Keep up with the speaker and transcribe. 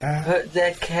Put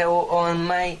the kettle on,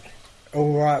 mate.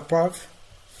 Alright, bruv.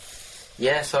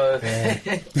 Yeah, so Yeah.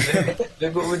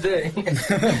 look what we're doing.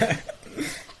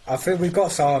 I think we've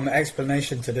got some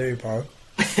explanation to do, bro.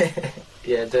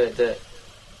 Yeah, do it.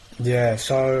 Yeah,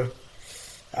 so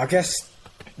I guess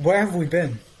where have we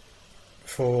been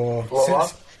for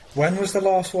What? when was the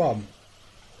last one?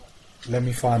 Let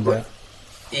me find it.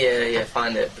 Yeah,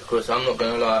 find it, because I'm not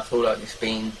gonna lie, I feel like it's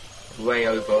been way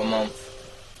over a month.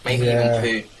 Maybe Yeah.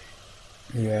 even 2.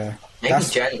 Yeah. Maybe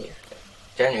January.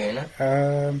 January,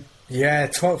 innit? Yeah,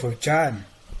 12th of Jan.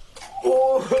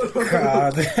 Oh,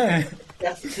 God.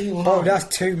 that's 2 months. Oh, that's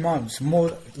 2 months.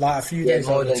 More like a few days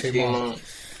more over than 2 2 months. months.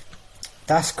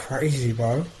 That's crazy,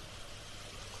 bro.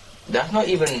 That's not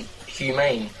even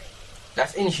humane.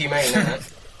 That's inhumane, innit?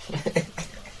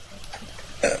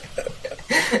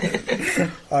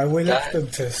 We left them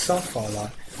to suffer,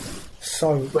 like,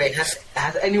 so... Wait, has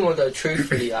anyone though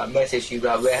truthfully messaged you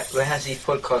like, where has this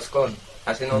podcast gone?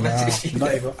 Has anyone messaged you?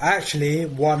 Not even... Actually,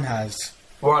 one has.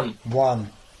 One.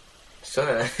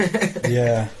 So,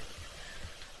 Yeah.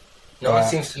 no one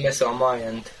seems to mess it on my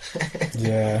end.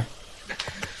 Yeah.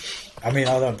 I mean,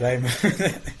 I don't blame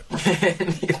him.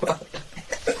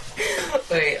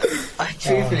 Wait, I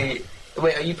truthfully...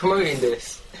 Wait, are you promoting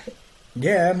this?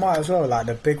 Yeah, might as well, like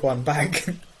the big one back.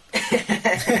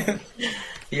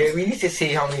 Yeah, we need to see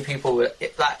how many people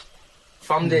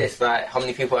from this, like how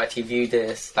many people actually view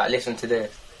this, like listen to this.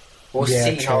 We'll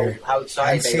see true. how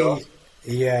excited they are.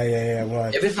 Yeah,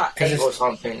 word. If it's like 8 or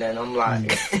something, then I'm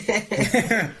like,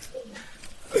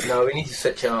 no, we need to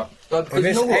switch it up. No, If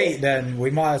it's 8, then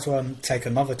we might as well take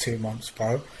another 2 months,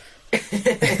 bro.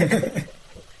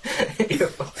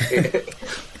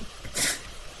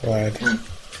 Word.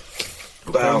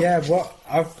 Wow. Yeah,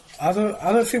 I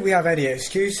don't think we have any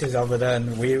excuses other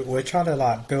than we're trying to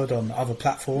like build on other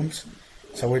platforms.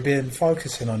 So we've been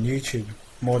focusing on YouTube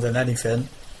more than anything.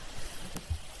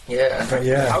 Yeah. But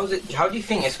yeah. How do you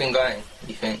think it's been going? Do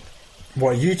you think?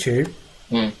 What, YouTube?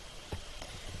 Mm.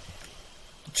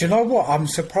 Do you know what? I'm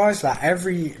surprised that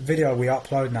every video we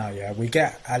upload now, we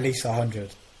get at least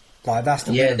 100. Like that's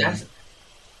the minimum. That's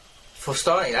for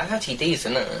starting. That's actually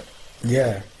decent, isn't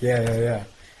it? Yeah.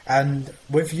 And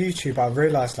with YouTube, I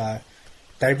realised like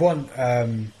they want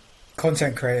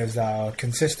content creators that are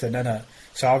consistent, innit?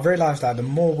 So I realised that the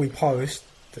more we post,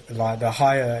 like the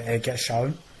higher it gets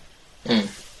shown. Mm.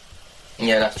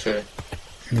 Yeah, that's true.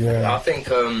 Yeah. I think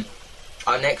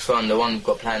our next one, the one we've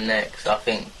got planned next, I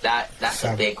think that's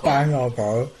a big one. Banger,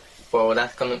 bro. Bro,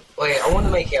 that's gonna... Wait, I want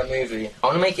to make it a movie. I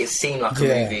want to make it seem like a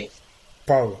movie.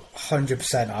 Bro,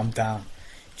 100% I'm down.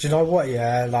 Do you know what,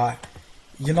 like...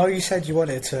 You know, you said you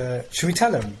wanted to... Should we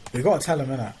tell him? We got to tell him,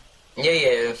 innit?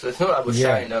 Yeah. So it's not like we're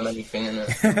showing them anything,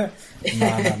 innit?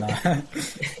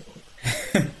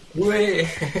 No. Wait.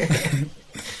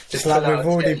 Just like we've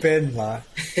already been, like...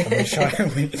 And we showed them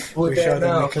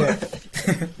the clip.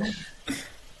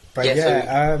 But do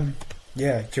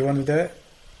you want to do it?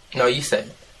 No, you say.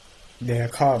 Yeah,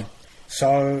 calm.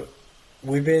 So,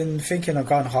 we've been thinking of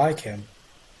going hiking.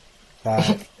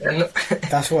 Like,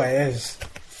 that's what it is.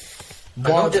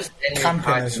 Not just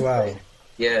camping as well. Place.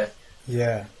 Yeah.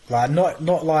 Yeah. Like, not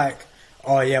like,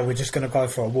 oh yeah, we're just going to go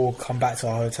for a walk, come back to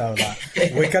our hotel. Like,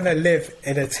 we're going to live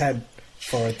in a tent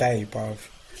for a day, bruv.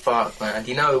 Fuck, man.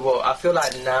 Do you know what? I feel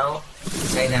like now,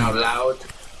 saying it out loud,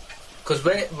 because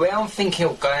where I'm thinking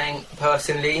of going,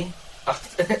 personally,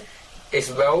 is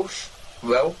Wales.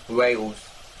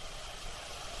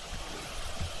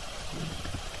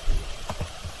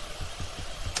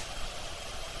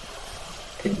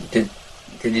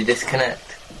 Did you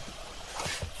disconnect?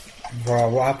 Bro,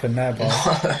 what happened there, bro?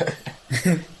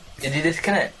 Did you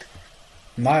disconnect?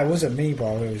 No, it wasn't me,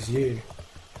 bro. It was you.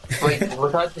 Wait,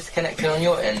 was I disconnecting on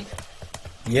your end?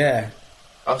 Yeah.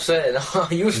 I said,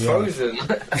 you was frozen.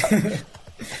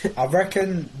 I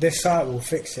reckon this site will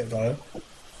fix it, though.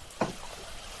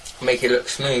 Make it look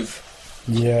smooth.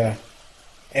 Yeah.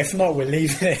 If not, we're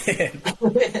leaving it in.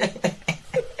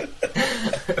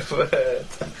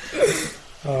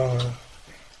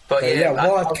 But yeah,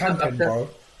 wild camping, bro.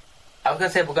 I was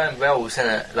gonna say we're going Wales,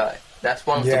 innit? Like, that's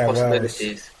one of the possibilities.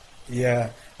 Wales.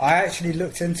 Yeah. I actually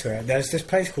looked into it. There's this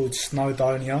place called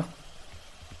Snowdonia.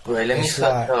 Wait, let me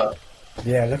search it up.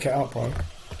 Yeah, look it up, bro.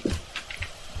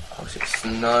 Oh, is it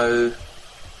Snowdonia?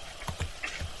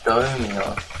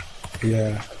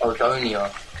 Yeah. Oh, Donia.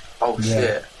 Oh, yeah.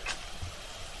 Shit.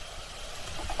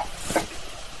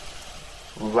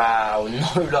 Wow,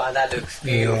 no, like, that looks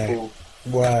beautiful.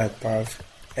 Yeah. Word, bruv.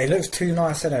 It looks too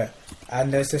nice, innit?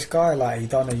 And there's this guy, like, he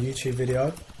done a YouTube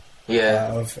video.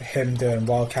 Yeah. Of him doing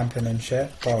wild camping and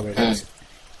shit. Bro, it looks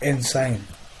insane.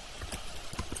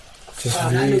 Just Oh,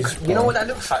 views, you know bro. what that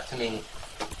looks like to me?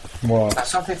 What? Like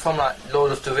something from like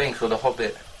Lord of the Rings or The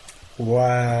Hobbit.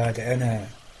 Word, innit?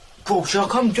 Bro, shall I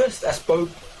come dressed as Bobo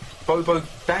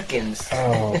Baggins?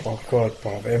 Oh, my God,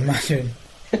 bro. Imagine.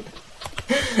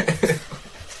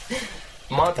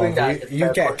 Might bring Bro, that.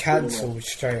 you get cancelled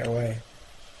straight away.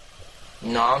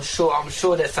 No, I'm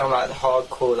sure there's some like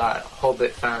hardcore like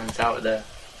Hobbit fans out there.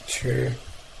 True.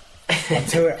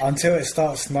 until it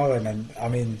starts snowing and, I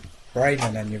mean,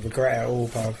 raining and you regret it all,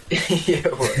 bro. Yeah,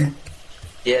 well,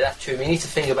 yeah, that's true. We need to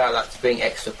think about like to bring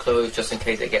extra clothes just in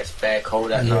case it gets fair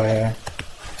cold at night. Yeah.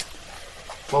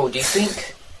 Bro, do you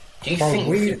think Bro,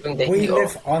 we should bring the we heat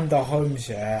live off? under homes,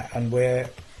 yeah, and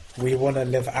we want to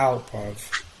live out, bro.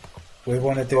 We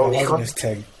want to do Bro, a we homeless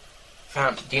thing.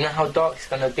 Fam, do you know how dark it's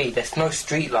gonna be? There's no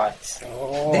street lights.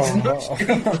 There's no Oh.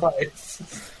 street lights.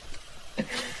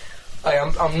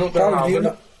 I'm not Bro,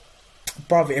 gonna.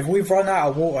 bro, if we run out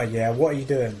of water, yeah, what are you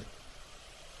doing?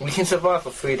 We can survive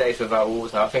for 3 days without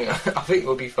water. I think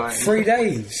we'll be fine. 3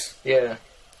 days? Yeah.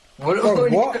 Bro,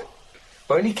 what?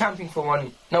 We're only camping for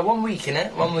 1 week,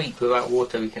 innit? 1 week without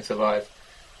water we can survive.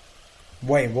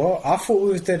 Wait, what? I thought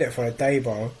we was doing it for a day,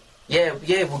 bro. Yeah,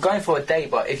 we're going for a day,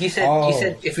 but if you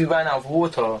said if we ran out of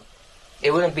water,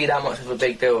 it wouldn't be that much of a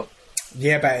big deal.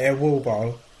 Yeah, but it will,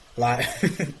 bro. Like,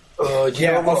 Do you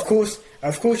know what?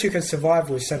 of course you can survive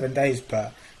with 7 days,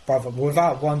 but brother,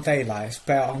 without 1 day, like, it's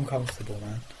better uncomfortable,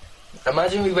 man.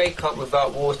 Imagine we wake up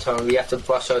without water and we have to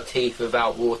brush our teeth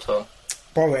without water.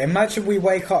 Bro, imagine we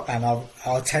wake up and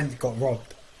our tent got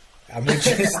robbed. And we're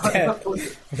just there.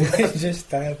 We're just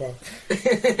there, bro.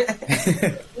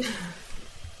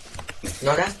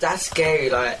 No, that's scary.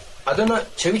 Like, I don't know.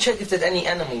 Should we check if there's any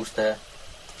animals there?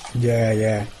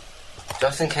 Yeah.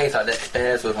 Just in case, like, there's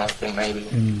bears or something, maybe.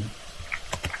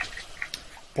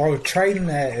 Bro, trading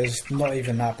there is not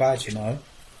even that bad, you know.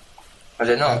 I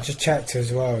don't know. I just checked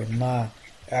as well. Nah.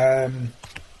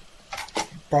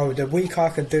 Bro, the week I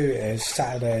could do is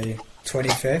Saturday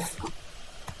 25th.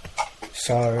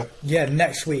 So, yeah,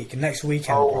 next weekend,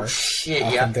 Oh, bro. shit,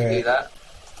 I you can have to do that.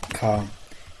 Calm.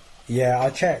 Yeah, I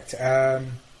checked.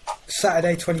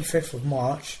 Saturday 25th of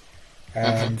March,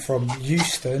 from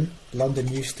Euston, London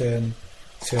Euston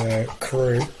to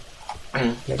Crewe.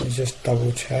 Let me just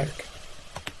double check.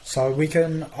 So we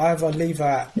can either leave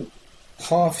at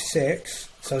 6:30,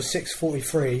 so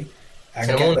 6:43, and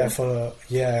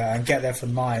get there for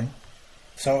 9.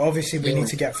 So obviously we need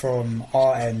to get from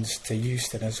our ends to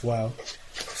Euston as well.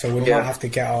 So we might have to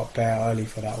get up there early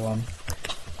for that one.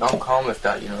 I'm calm with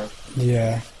that, you know.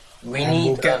 Yeah.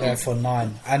 We'll get there for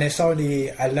 9, and it's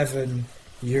only €11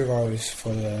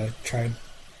 for the train.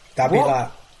 That'd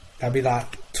be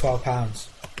like £12.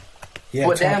 Yeah,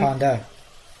 £12 there.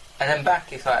 And then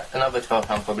back it's like another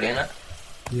 £12 probably, isn't it?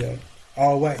 Yeah.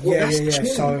 Oh wait, yeah.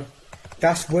 So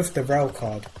that's with the rail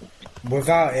card.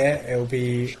 Without it, it'll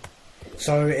be.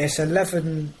 So it's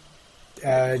 €11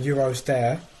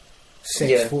 there,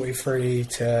 6:43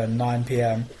 to 9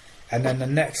 p.m, and then the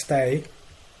next day,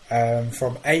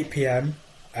 from 8 p.m,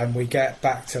 and we get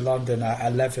back to London at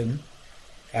 11.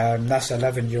 That's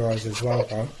 €11 as well,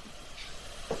 bro.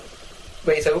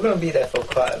 Wait, so we're gonna be there for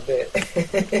quite a bit.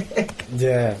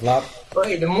 Yeah, like.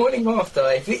 Wait, the morning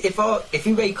after, if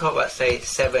you wake up at say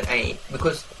 7, 8,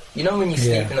 because you know when you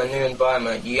sleep in a new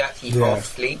environment, you actually half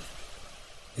sleep.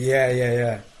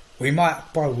 Yeah. We might,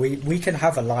 bro. We can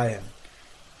have a lion.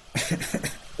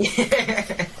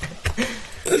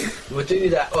 We'll do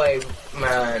that. Oi,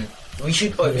 man. We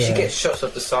should get shots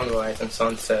of the sunrise and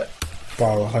sunset.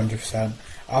 Bro, 100%.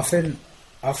 I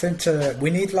think we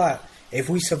need, like, if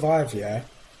we survive, yeah.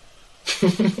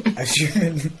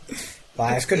 Assuming,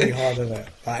 like, it's gonna be hard, isn't it?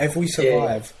 Like, if we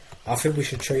survive, I think we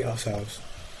should treat ourselves.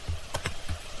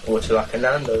 Or to like a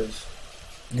Nando's.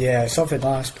 Yeah, something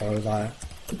nice, bro. Like,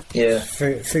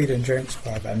 food and drinks,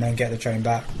 bro, and then get the train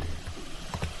back.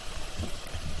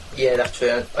 Yeah, that's true.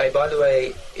 And, hey, by the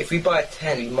way, if we buy a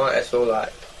tent, we might as well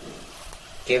like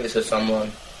give it to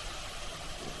someone.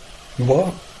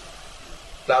 What?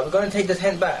 Like, we're going to take the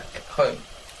tent back home.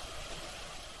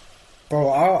 Bro,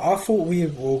 I thought we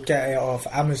will get it off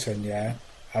Amazon, yeah,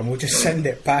 and we'll just send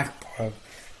it back, bro.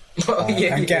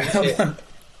 And get that's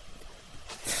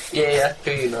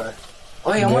true, you know.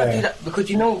 Oh yeah, I might do that because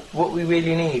you know what we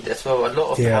really need as well. A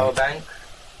lot of power bank.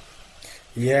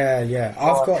 Yeah.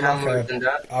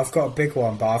 I've got a big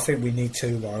one, but I think we need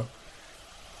 2, bro.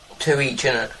 2 each,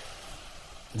 innit?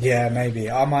 Yeah,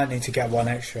 maybe. I might need to get 1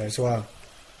 extra as well.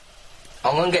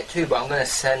 I'm gonna get 2, but I'm gonna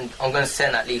send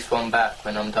at least 1 back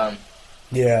when I'm done.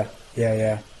 Yeah.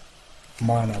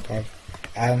 Minor, bro.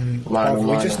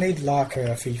 We just need like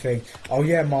a few things. Oh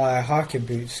yeah, my hiking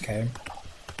boots came.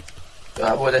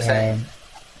 What are they saying?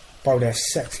 Bro, they're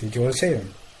sexy. Do you want to see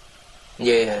them?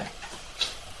 Yeah.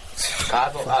 I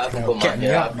haven't got Get mine me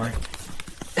yet. up, mate.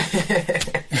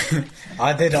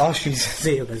 I did ask you to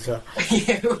see them as well.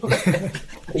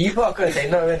 You can't go and say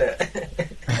no, innit?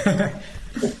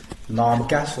 No, I'm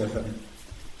gassed with them.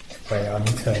 Wait, I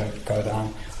need to go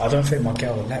down. I don't think my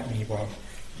girl will let me, bro.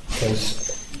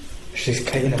 Because she's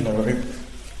cleaning the room.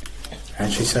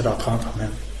 And she said I can't come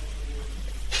in.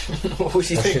 What was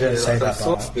she She thinking? didn't say Like that,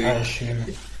 some but sauce I assume.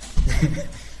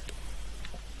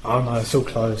 Oh no, it's all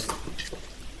closed.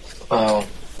 Oh.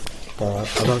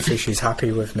 But I don't think she's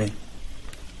happy with me.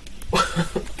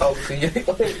 Oh, so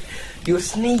you're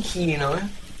sneaky, you know?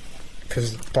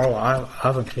 Because, bro, I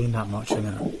haven't cleaned that much in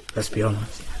it, let's be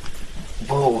honest.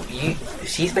 Bro,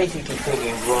 she's basically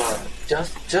thinking, right,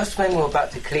 just when we're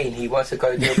about to clean, he wants to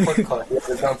go do a podcast he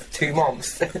hasn't done for 2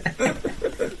 months.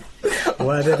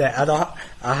 Where did it? And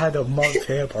I had a month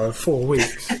here, bro, 4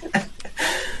 weeks.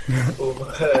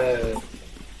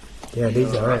 Yeah,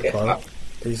 these are it, bro.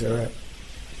 These are it.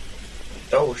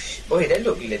 Oh, wait, they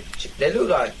look legit. They look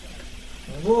like,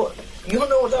 what? You don't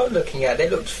know what I'm looking at. They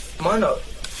look, mine are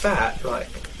fat, like,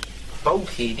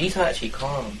 bulky. These are actually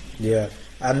calm. Yeah,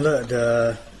 and look,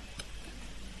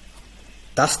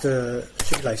 that's the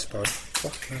shoelace, bro.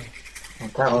 Fuck me.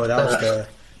 Oh,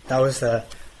 that was the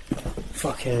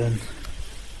fucking,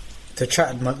 to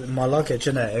track my luggage,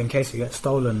 innit, in case it gets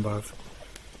stolen, bro.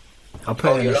 I'll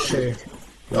put it in a shoe.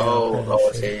 Yeah,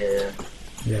 I see,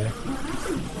 yeah.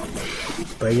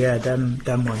 But yeah,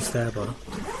 them ones there, bro.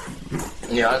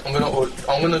 Yeah, I'm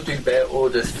gonna do better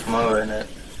orders tomorrow, innit?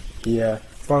 Yeah,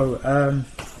 bro.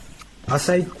 I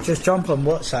say just jump on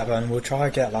WhatsApp and we'll try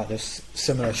to get like this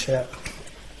similar shit.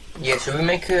 Yeah, should we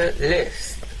make a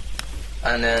list?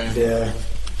 And then Yeah.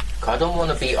 I don't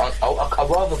want to be on. I'd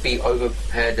rather be over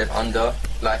prepared than under,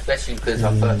 like especially because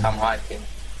I'm first time hiking.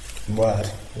 Word.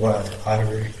 I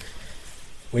agree.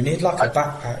 We need like a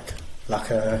backpack, like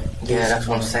a. Yeah, that's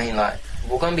what I'm saying. Like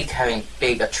we're gonna be carrying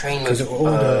a train with.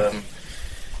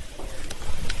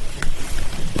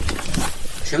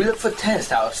 Should we look for tents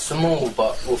that are small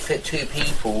but will fit 2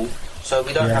 people, so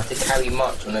we don't have to carry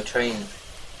much on the train?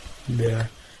 Yeah,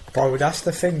 bro, that's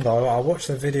the thing though. I watched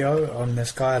a video on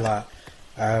this guy like,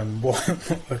 what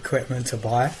equipment to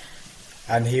buy,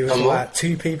 and he was like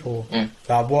 2 people,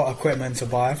 like what equipment to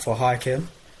buy for hiking,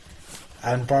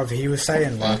 and bro, he was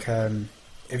saying like,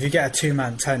 if you get a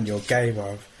 2-man tent, you're gay,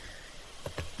 bro.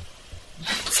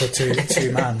 For two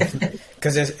man,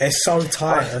 because it's so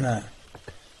tight, isn't it?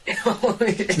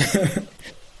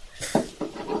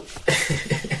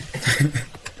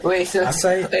 Wait, so I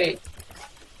say,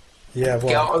 yeah,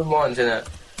 get our own ones, innit?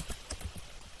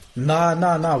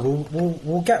 No.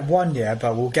 We'll get one, yeah,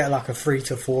 but we'll get like a 3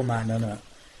 to 4 man, innit?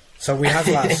 So we have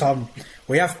like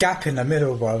we have gap in the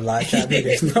middle, bro. Like, I mean,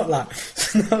 it's not like.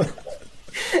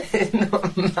 It's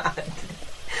not mad.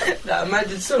 Like,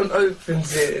 imagine someone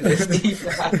opens it and there's deep.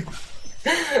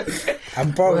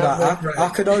 And bro, like, I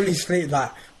could only sleep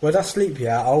like when I sleep.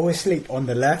 Yeah, I always sleep on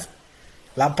the left.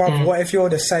 Like, bro, what if you're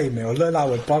the same? It'll look like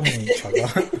we're bumming each other.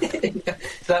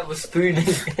 That was spooning.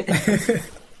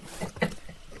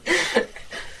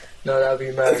 No, that'd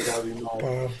be mad.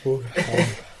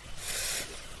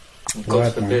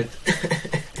 God forbid.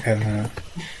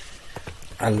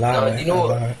 I love it. You know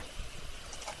what?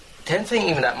 Tents ain't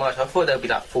even that much. I thought they'd be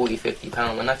like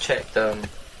 £40-50. When I checked, they're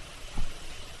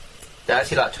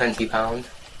actually like £20,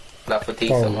 like for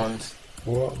decent ones.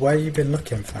 Where you been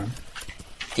looking, fam?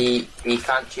 The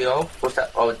fancy what's that?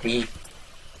 Oh, the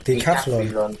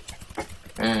Decathlon.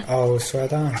 Oh, swear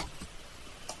down.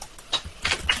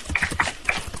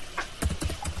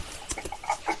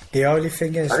 The only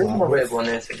thing is, I think my red one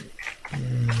is.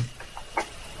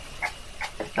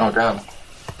 Oh damn.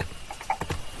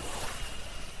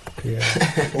 Yeah.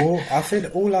 I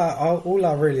think all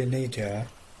I really need, yeah.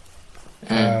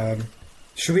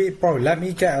 Should we, bro? Let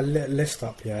me get a list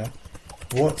up, yeah.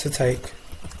 What to take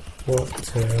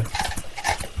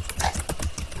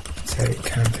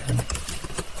camping.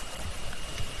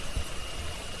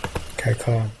 Okay,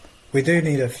 calm. We do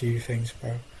need a few things,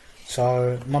 bro.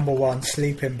 So, number 1,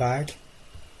 sleeping bag.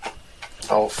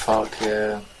 Oh fuck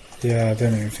yeah. Yeah, I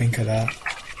didn't even think of that.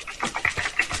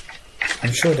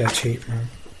 I'm sure they're cheap, man.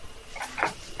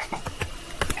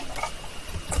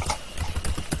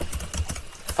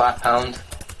 £5.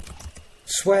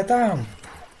 Swear down.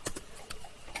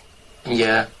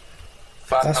 Yeah.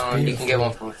 £5. You can get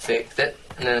beautiful. one for 6, and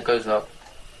then it goes up.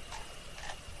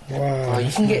 Wow. Oh,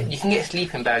 you can get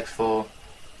sleeping bags for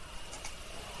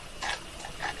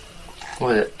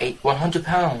what is it?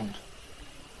 £100.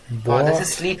 Bro, there's a What?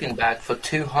 sleeping bag for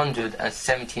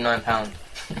 £279.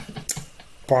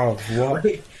 Bro, what?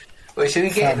 Wait, should we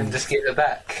get it Fam. and just give it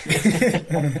back?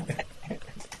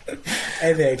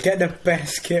 Hey there, get the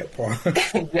best kit, bro.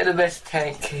 Get the best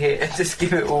tank kit and just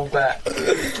give it all back.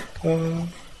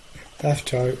 That's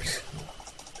jokes.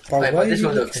 Bro, Wait, where but are this you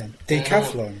one looks- looking?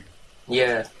 Decathlon.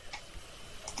 Yeah.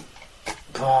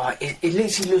 Bro, it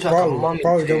literally looks like a mummy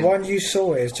Bro, the tomb. one you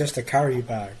saw is just a carry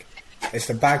bag. It's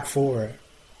the bag for it.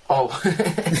 Oh,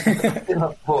 I did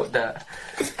not bought that.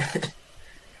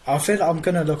 I feel I'm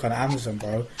gonna look on Amazon,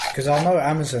 bro, because I know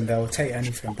Amazon, they'll take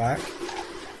anything back.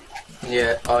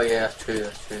 Yeah, oh yeah, that's true,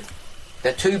 that's true.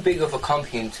 They're too big of a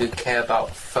company to care about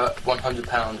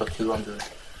 £100 or 200.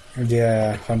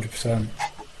 Yeah, 100%.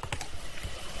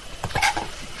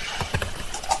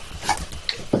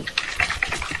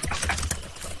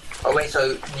 Oh wait,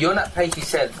 so you're on that place you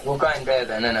said, we're going there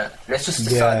then, innit? Let's just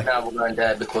decide now we're going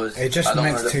there because It just I don't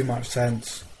makes wanna too much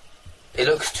sense. it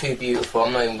looks too beautiful,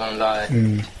 I'm not even gonna lie.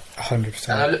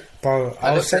 100%. Bro, I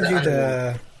I'll looked send at you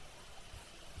the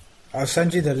I'll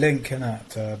send you the link, innit,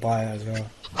 to buy it as well.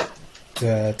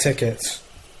 The tickets.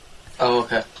 Oh,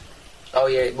 okay. Oh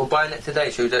yeah, we're buying it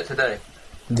today, should we do it today?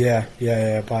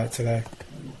 Yeah, buy it today.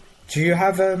 Do you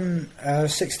have a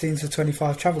 16 to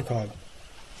 25 travel card?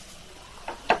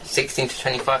 16 to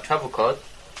 25 travel card?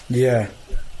 Yeah.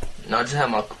 No, I just have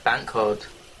my bank card.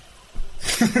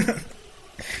 Fucking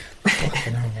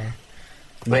hell, man.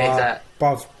 Wait, is that...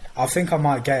 Bruv, I think I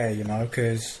might get it, you know,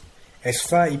 because it's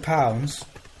 £30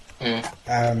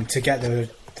 to get the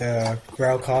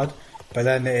rail card, but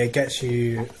then it gets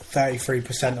you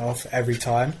 33% off every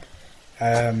time.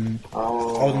 On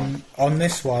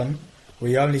this one,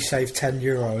 we only save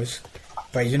 €10,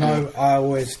 but you know, I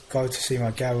always go to see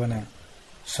my girl, innit?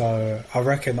 So I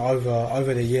reckon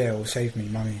over the year it will save me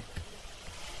money.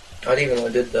 I didn't even know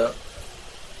I did that.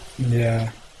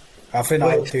 Yeah, I think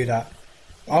I'll do that.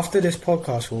 After this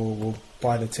podcast, we'll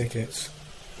buy the tickets.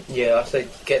 Yeah, I say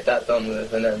get that done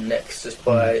with, and then next just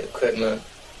buy equipment,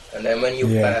 and then when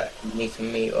you're back, you need to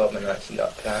meet up and actually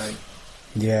like plan.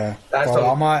 Yeah, That's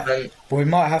well, we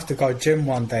might have to go gym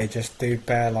one day. Just do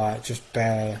bare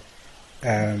stair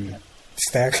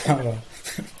climber.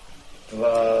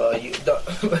 You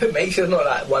don't, make sure not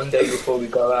like one day before we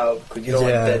go out because you don't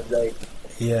want to dead late.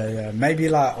 Yeah, maybe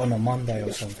like on a Monday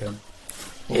or something.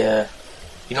 Yeah,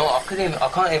 you know what? I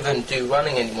can't even do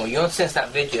running anymore. You know, since that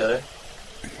video,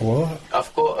 What?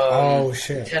 I've got Oh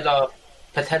shit! patella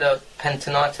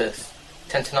tendonitis.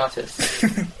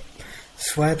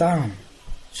 Swear down.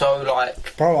 So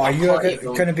like, Bro, are you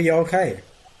gonna be okay?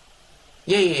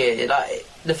 Yeah. Like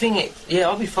the thing is,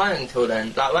 I'll be fine until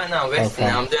then. Like right now, I'm resting.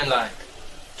 Now I'm doing like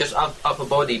just upper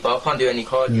body, but I can't do any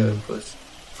cardio because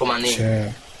for my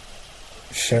knee.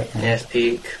 Shit, man. Yes,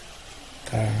 peak.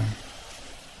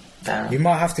 Damn. You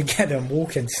might have to get them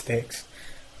walking sticks.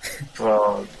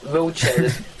 Bro,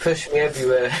 wheelchairs push me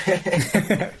everywhere.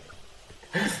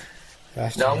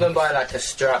 I'm gonna buy like a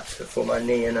strap for my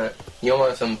knee, innit? You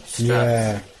want some straps?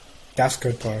 Yeah, that's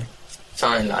good, bro.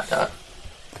 Something like that.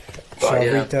 But, so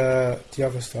read the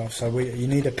other stuff. So you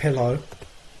need a pillow.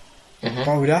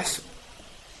 Bro, that's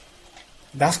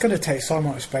gonna take so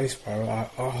much space, bro.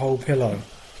 Like, a whole pillow.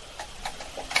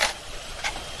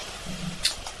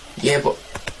 Yeah, but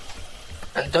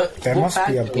there must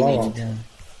be a blow up one.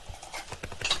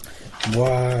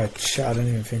 What? Shit, I didn't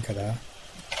even think of that.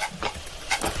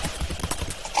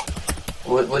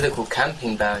 What are they called?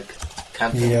 Camping bag?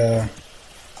 Camping? Yeah.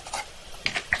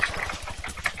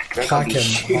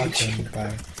 Hiking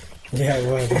bag. Yeah, it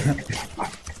would.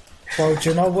 Bro, do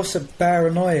you know what's a bare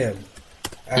annoying?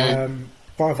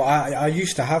 Bro, I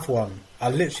used to have one. I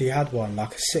literally had one,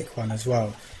 like a sick one as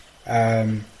well.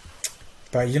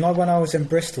 But you know when I was in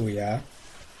Bristol, I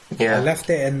left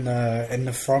it in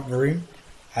the front room,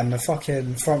 and the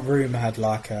fucking front room had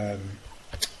like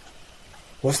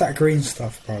what's that green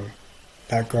stuff, bro?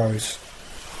 That grows.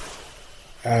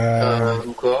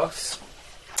 Grass?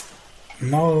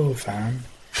 No, fam.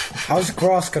 How's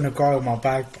grass gonna grow in my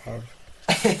bag, bro?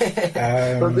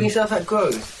 But green stuff that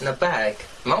grows in a bag?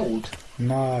 Mould?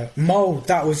 No, mould.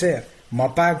 That was it. My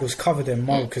bag was covered in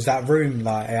mould because that room,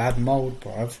 like, it had mould,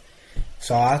 bro.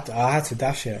 So I had to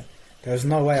dash it. There was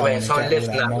no way I was going to get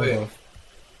all that mould off.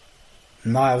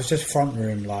 No, it was just front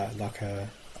room, like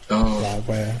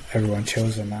where everyone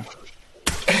chills and that.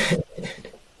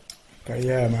 But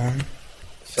yeah, man.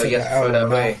 So you have to throw that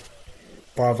away?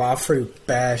 Bro, I threw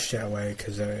bare shit away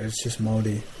because it was just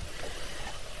mouldy.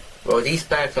 Well, these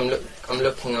bags I'm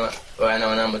looking at right now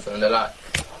on Amazon, they're like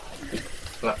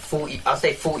 40. I'll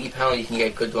say £40. You can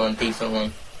get a good one, decent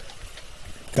one.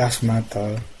 That's mad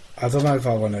though. I don't know if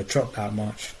I want to drop that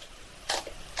much.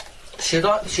 Should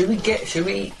I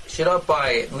buy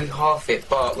it? We half it,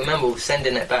 but remember we're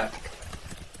sending it back.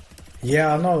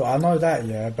 Yeah, I know that,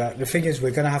 yeah, but the thing is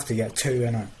we're going to have to get 2,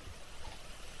 innit?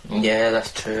 Yeah,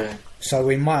 that's true. So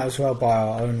we might as well buy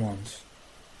our own ones.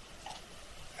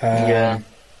 Yeah.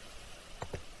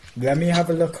 Let me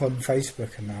have a look on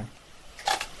Facebook and that.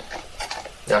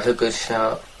 That's a good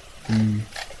shout.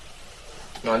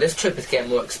 No, this trip is getting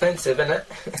more expensive, isn't it?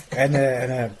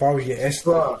 And bro, it's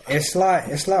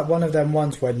like one of them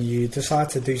ones when you decide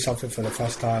to do something for the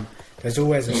first time. There's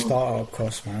always a start-up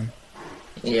cost, man.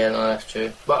 Yeah, no, that's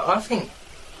true. But I think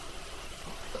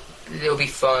it'll be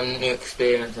fun, new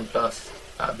experience, and plus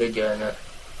that video in it.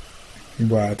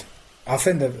 Word. I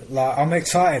think that I'm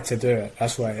excited to do it.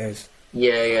 That's what it is.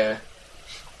 Yeah.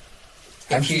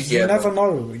 And you never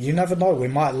know. You never know. We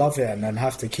might love it and then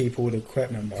have to keep all the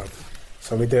equipment, bro.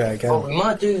 So we do it again. Oh, we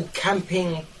might do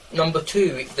camping number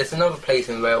 2. There's another place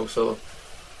in Wales, so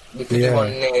we could do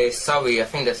one near Surrey. I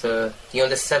think there's the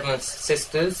Seven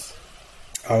Sisters.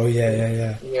 Oh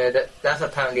yeah. Yeah, that's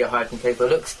apparently a hiking place, but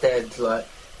it looks dead. Like,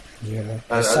 yeah,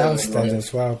 it sounds dead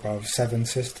as well, bro. 7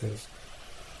 Sisters.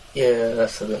 Yeah,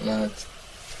 that's a bit mad.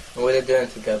 What are they doing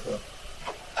together?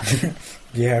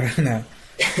 Yeah, innit?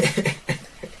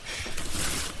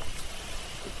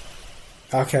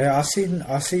 Okay, I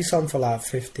see some for like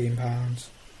 £15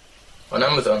 on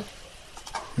Amazon.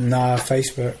 Nah,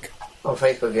 Facebook. Oh,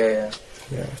 Facebook, yeah.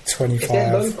 Yeah, 25.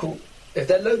 If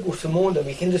they're local to Morden,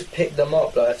 we can just pick them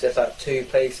up. Like if there's like 2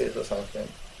 places or something.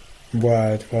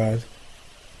 Word.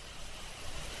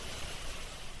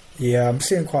 Yeah, I'm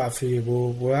seeing quite a few.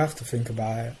 We'll have to think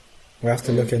about it. We'll have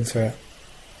to look into it.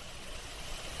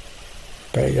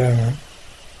 But yeah, man.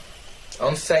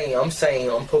 I'm saying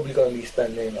I'm probably going to be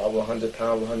spending like £100,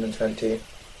 120.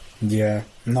 Yeah.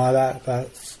 No, that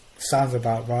sounds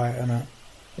about right,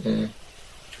 innit?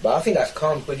 But I think that's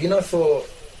calm. But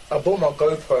I bought my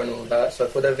GoPro and all that, so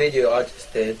for the video I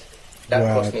just did, that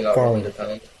cost me like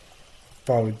 £100.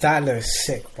 Bro, that looks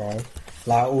sick, bro.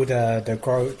 Like all the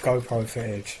GoPro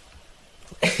footage.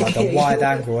 Like the wide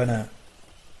angle, innit?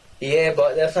 Yeah,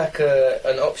 but there's like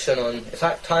an option on, it's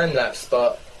like time lapse,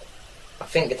 but I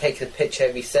think it takes a picture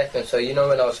every second. So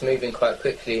when I was moving quite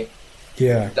quickly,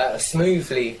 like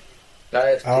smoothly,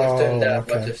 like doing that,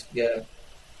 okay. but just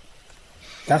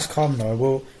That's calm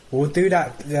though. We'll do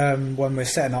that when we're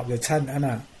setting up the tent,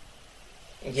 innit?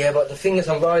 Yeah, but the thing is,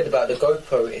 I'm worried about the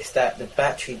GoPro is that the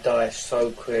battery dies so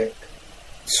quick.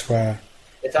 Swear.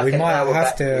 It's like we might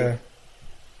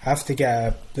have to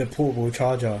get the portable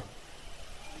charger.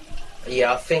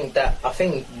 Yeah, I think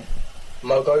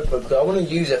my GoPro, because I want to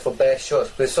use it for bare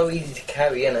shots, but it's so easy to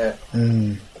carry, innit?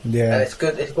 Yeah. And it's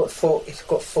good. It's got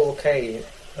 4K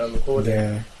recording.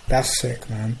 Yeah, that's sick,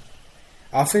 man.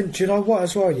 I think. Do you know what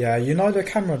as well? Yeah, you know the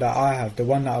camera that I have, the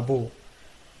one that I bought.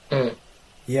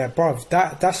 Yeah, bruv,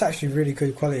 that's actually really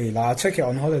good quality. Like I took it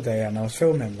on holiday and I was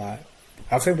filming. Like,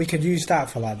 I think we could use that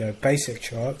for like the basic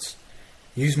shots.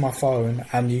 Use my phone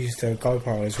and use the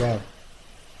GoPro as well.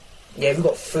 Yeah, we've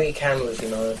got 3 cameras,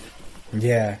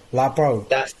 Yeah, like bro,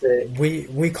 that's it.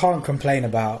 We can't complain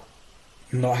about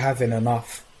not having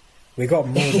enough. We got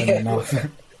more than enough.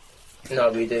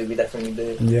 No, we do. We definitely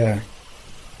do. Yeah.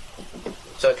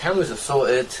 So cameras are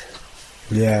sorted.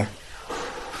 Yeah.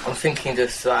 I'm thinking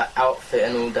just like outfit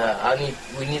and all that.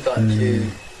 We need like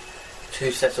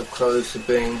two sets of clothes to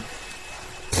bring.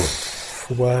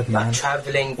 Word, man. Like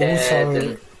travelling there.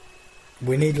 Also,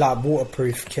 we need like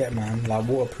waterproof kit, man. Like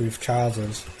waterproof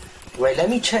trousers. Wait, let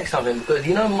me check something, because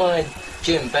my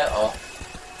gym better.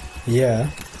 Yeah.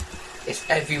 It's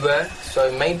everywhere,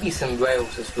 so maybe some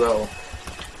rails as well.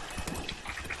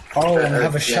 Oh, and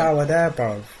have a shower there,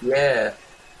 bro. Yeah.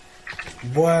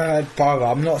 Word, bro.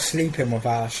 I'm not sleeping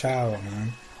without a shower,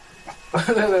 man.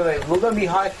 Wait. We're going to be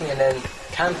hiking and then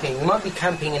camping. We might be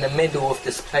camping in the middle of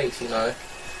this place, We're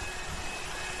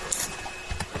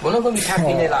not going to be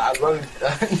camping near like a road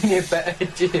near better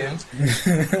gym.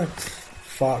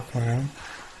 Fuck, man.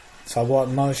 So what,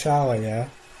 no shower, yeah?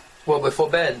 What, before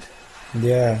bed?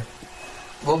 Yeah.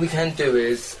 What we can do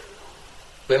is,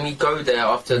 when we go there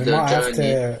after the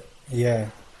journey,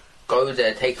 go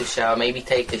there, take a shower, maybe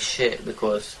take a shit,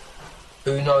 because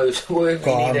who knows what if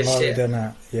we need a shit.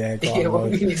 Yeah,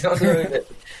 what we need to unload it.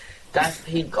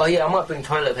 I might bring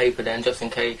toilet paper then, just in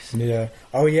case. Yeah.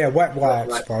 Oh yeah, wet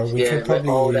wipes, bro. We could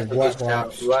probably wet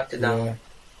wipes. Write it down.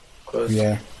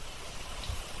 Yeah.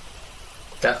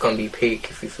 That's gonna be peak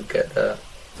if you forget that.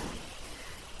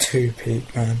 Too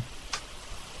peak, man.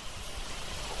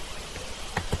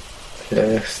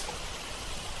 Yes.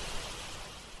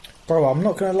 Bro, I'm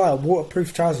not gonna lie,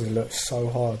 waterproof trousers look so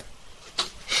hard.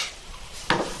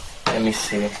 Let me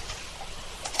see.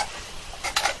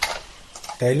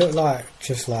 They look like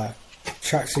just like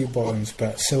tracksuit bottoms,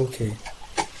 but silky.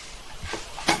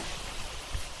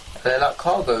 They're like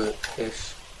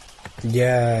cargo-ish.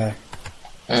 Yeah.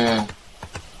 No,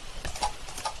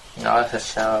 that's a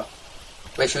shout.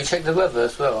 Wait, should we check the weather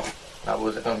as well? Like,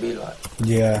 what's it gonna be like?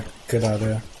 Yeah, good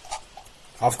idea.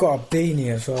 I've got a beanie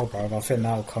as well, bro. I think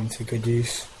that'll come to good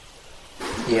use.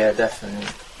 Yeah, definitely.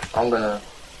 I'm gonna...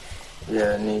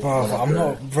 Yeah, need... Bro, I'm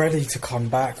not ready to come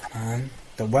back, man.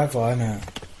 The weather, innit?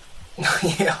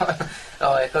 Yeah.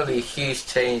 Oh, it's gonna be a huge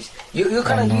change. You're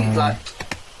kind of used, like...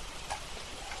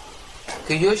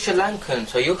 Cause you're Sri Lankan,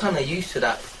 so you're kind of used to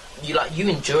that. You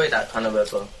enjoy that kind of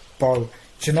weather. Bro,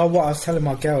 do you know what I was telling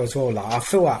my girl as well? Like, I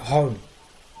feel at home.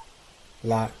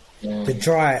 Like, the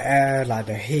dry air, like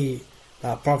the heat.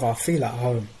 Like, brother, I feel at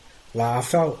home. Like, I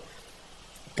felt...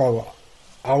 Bro,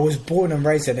 I was born and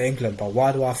raised in England, but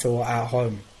why do I feel at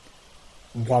home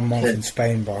 1 month in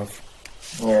Spain, bruv?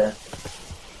 Yeah.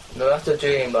 No, that's the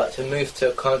dream, but to move to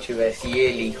a country where it's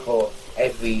yearly hot,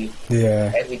 every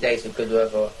day's a good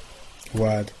weather.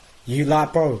 Word. You,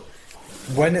 like, bro,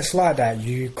 when it's like that,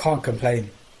 you can't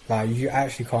complain. Like, you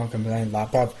actually can't complain.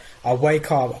 Like, bruv, I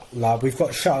wake up, like, we've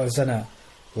got shutters, innit?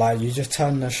 Like, you just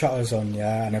turn the shutters on,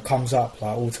 yeah, and it comes up,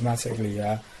 like, automatically,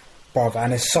 yeah? Bruv,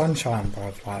 and it's sunshine,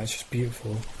 bruv, like, it's just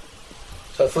beautiful.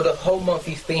 So for the whole month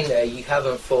you've been there, you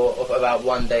haven't thought of about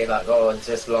one day, like, oh, it's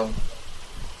this long?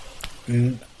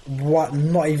 What?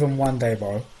 Not even one day,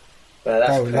 bro. But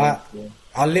that's bro, crazy. Like,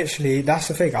 I literally, that's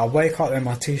the thing, I wake up in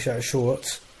my t-shirt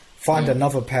shorts, find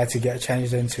another pair to get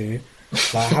changed into,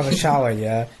 like, have a shower,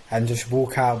 yeah, and just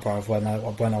walk out, bruv, when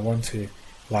I want to.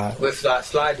 Like, with, like,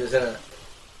 sliders, innit?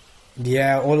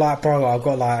 Yeah, or like, bro, I've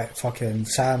got like fucking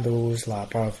sandals,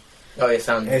 like, bruv. Oh, yeah,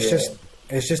 sandals.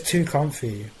 It's just too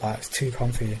comfy. Like, it's too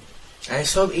comfy. And it's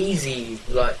so easy.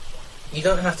 Like, you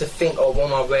don't have to think, oh, what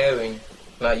am I wearing?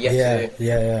 Like, you have to.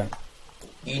 Yeah.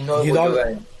 You know what you're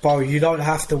wearing. Bro, you don't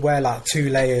have to wear like 2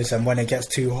 layers, and when it gets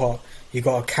too hot, you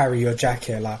gotta carry your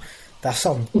jacket. Like, that's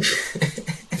some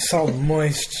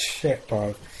moist shit,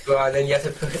 bro. Bro, and then you have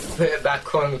to put it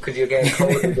back on because you're getting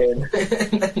cold again.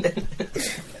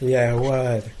 Yeah,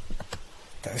 word.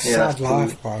 That's sad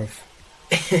life, bro.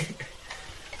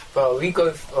 Bro, we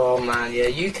go... Oh, man, yeah,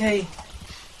 UK's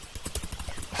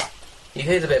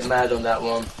a bit mad on that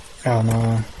one. Oh,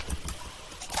 no.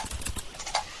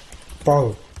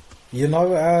 Bro, you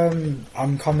know,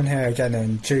 I'm coming here again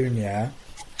in June, yeah?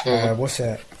 What's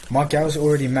it? My girl's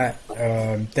already met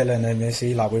Dylan and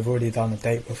Izzy, like, we've already done a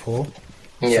date before.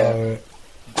 Yeah. So,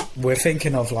 we're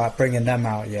thinking of, like, bringing them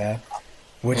out, yeah?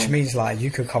 Which means, like, you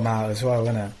could come out as well,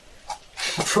 innit?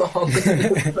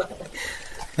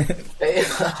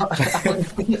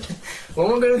 What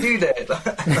am I going to do there?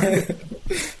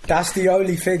 That's the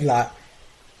only thing, like,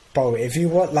 bro, if you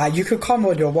want, like, you could come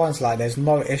with your ones, like, there's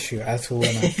no issue at all,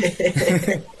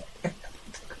 innit?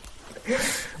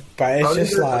 But it's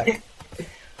just like...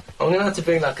 I'm going to have to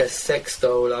bring, like, a sex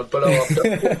doll, like, blow up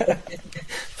the...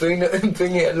 bring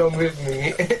it along with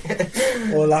me.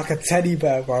 Or like a teddy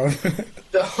bear, bro.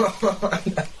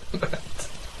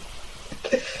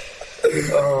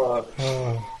 Oh,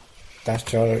 that's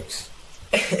jokes.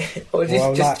 Or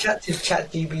just chat to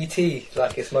ChatGPT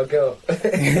like it's my girl.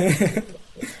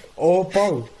 Or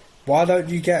bro, why don't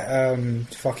you get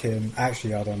fucking?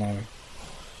 Actually, I don't know.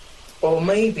 Or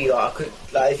maybe like I could,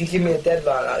 like, if you give me a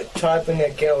deadline, like try bring a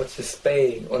girl to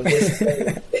Spain on this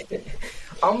day.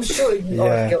 I'm sure if you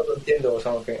ask girls on Tinder or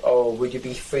something, oh, would you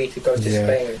be free to go to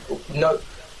Spain? No.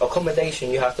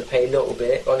 Accommodation, you have to pay a little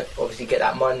bit on it, obviously get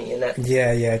that money and that.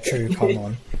 Yeah, true, come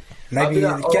on. Maybe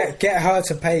like, get her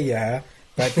to pay, yeah,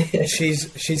 but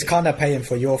she's kind of paying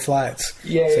for your flights.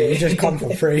 Yeah, so you just come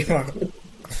for free, man.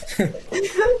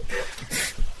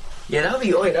 Yeah, that'd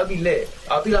be lit.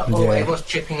 I'll be like, everyone's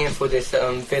chipping in for this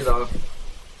villa.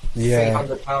 Yeah.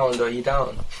 £300, are you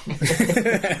down?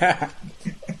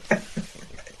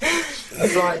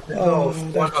 It's like,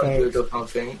 £100 or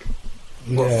something.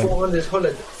 What,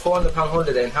 £400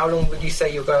 holiday, and how long would you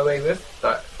say you'll go away with?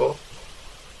 Like, for?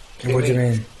 What do you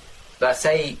mean? Like,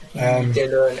 say you,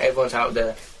 Dylan, everyone's out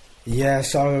there. Yeah,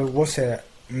 so what's it?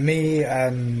 Me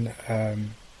and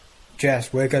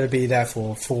Jess, we're going to be there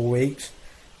for 4 weeks.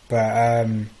 But,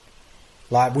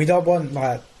 like, we don't want,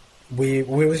 like, we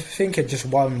was thinking just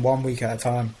one week at a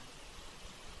time.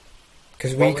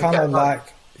 Because we kind of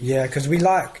like, because we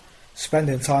like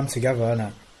spending time together,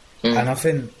 innit? And I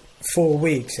think 4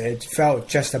 weeks, it felt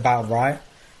just about right.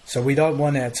 So we don't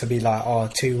want it to be like,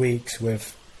 2 weeks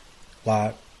with,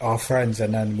 like, our friends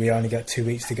and then we only get 2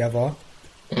 weeks together.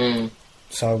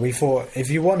 So we thought,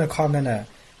 if you want to come in it,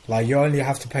 Like, you only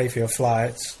have to pay for your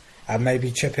flights and maybe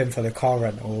chip in for the car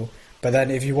rental. But then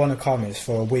if you want to come, it's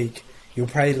for a week. You'll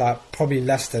pay, like, probably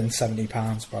less than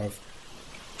 £70, bro.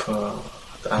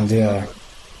 Yeah.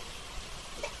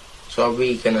 So a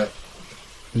week, innit?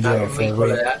 Yeah, for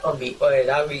a week.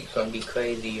 That week's gonna be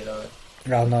crazy, you know.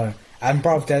 I know. And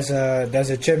bruv, there's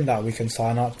a gym that we can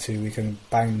sign up to. We can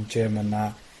bang gym and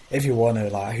that. If you want to,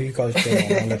 like, who goes gym on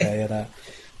holiday and that?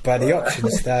 But the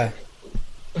option's there.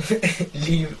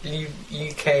 leave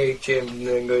UK gym and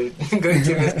then go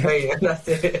gym in Spain, and that's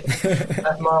it.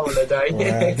 That's my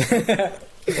holiday.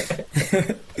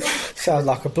 Sounds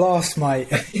like a blast, mate.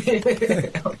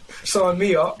 Sign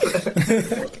me up.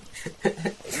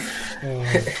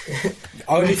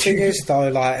 Only thing is though,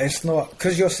 like, it's not,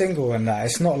 because you're single and that,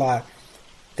 it's not like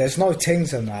there's no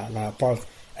things in that, like, bro.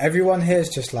 Everyone here is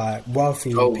just like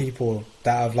wealthy people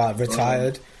that have like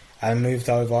retired and moved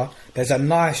over. There's a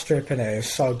nice strip in it.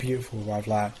 It's so beautiful, bruv.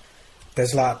 Like,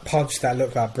 there's like pubs that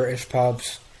look like British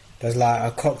pubs. There's like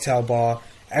a cocktail bar.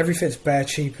 Everything's bare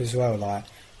cheap as well. Like,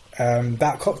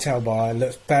 that cocktail bar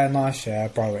looks bare nice, yeah,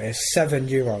 bro. It's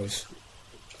 €7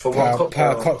 for one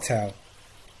cocktail. Per cocktail.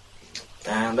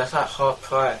 Damn, that's like half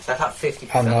price. That's like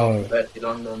 50% off compared to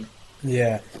London.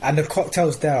 Yeah, and the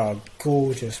cocktails there are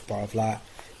gorgeous, bruv. Like,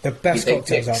 the best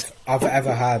cocktails I've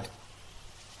ever had.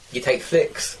 You take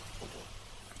flicks?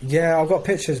 Yeah, I've got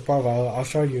pictures, brother. I'll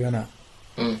show you, innit?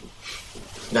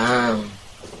 Damn.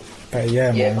 But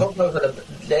yeah, man. Cocktails are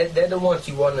they're the ones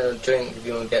you want to drink if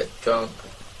you want to get drunk.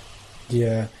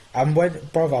 Yeah, and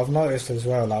brother, I've noticed as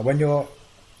well, like, when you're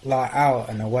like out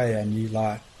and away and you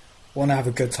like want to have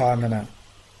a good time, innit?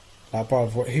 Like,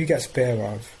 brother, who gets beer,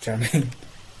 bruv? Do you know what I mean?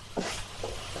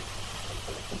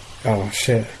 Oh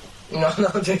shit. No,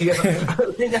 I'm joking.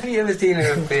 Have you ever seen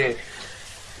it with beer?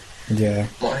 Yeah.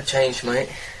 Might have changed, mate.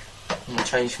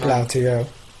 Loud to you.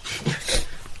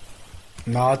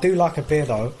 No, I do like a beer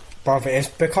though, brother. It's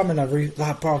becoming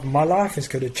like, brother, my life is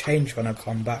gonna change when I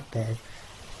come back, bro.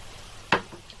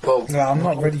 Well, no, I'm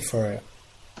not ready for it.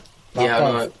 Like, yeah,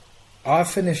 I know. I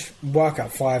finish work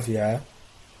at 5, yeah.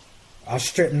 I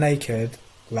strip naked,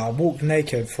 like, walk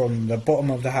naked from the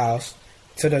bottom of the house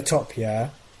to the top, yeah,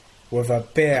 with a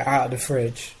beer out of the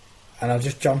fridge, and I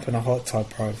just jump in a hot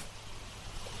tub, bro.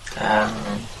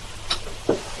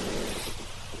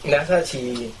 That's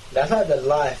like the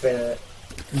life, innit?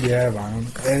 Yeah, man.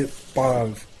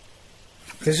 Bro,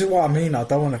 this is what I mean. I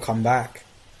don't want to come back.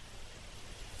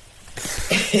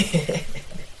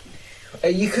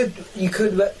 You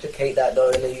could replicate that though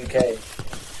in the UK.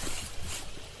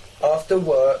 After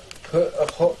work, put a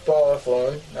hot bath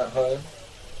on at home.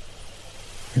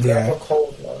 Yeah. Grab a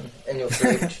cold one in your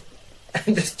fridge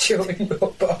and just chill in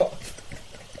your bath.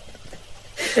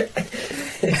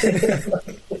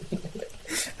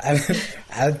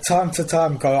 and time to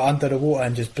time go under the water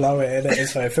and just blow it in it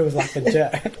so it feels like a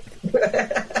jet.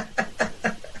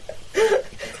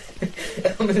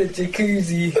 I'm in a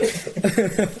jacuzzi.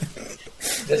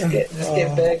 just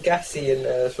get bare gassy in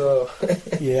there as well.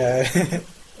 Yeah.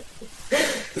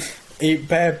 Eat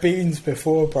bare beans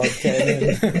before, bro, getting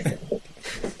in.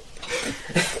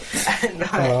 And,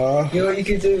 like, you know what you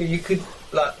could do? You could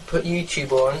like put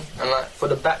YouTube on and like for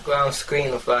the background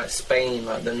screen of like Spain,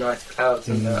 like the nice clouds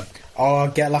and that. Oh,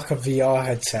 I'll get like a VR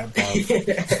headset, bro.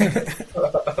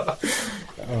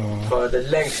 For the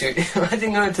lengths,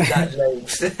 imagine going to that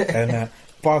lengths. And,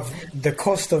 bruv, the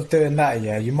cost of doing that,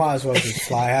 yeah, you might as well just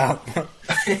fly out.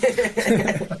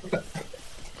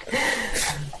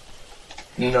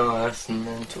 No, that's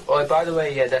mental. Oh, by the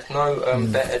way, yeah, there's no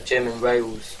better gym in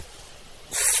Wales.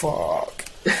 Fuck.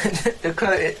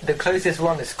 the closest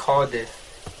one is Cardiff.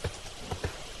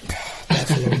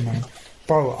 That's long, man.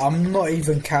 Bro, I'm not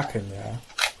even capping, yeah.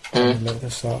 Look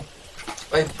this up.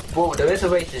 Wait, whoa, there is a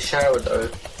way to shower though.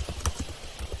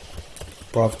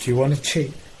 Bro, do you want to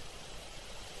cheat?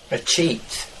 A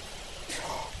cheat?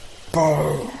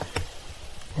 Bro.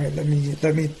 Wait, let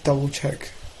me double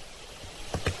check.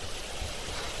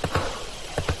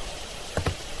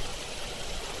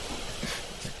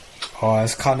 Oh,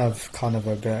 it's kind of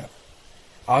a bit.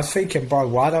 I was thinking, bro,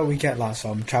 why don't we get like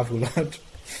some travel lodge?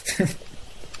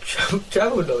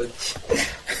 Travel lodge.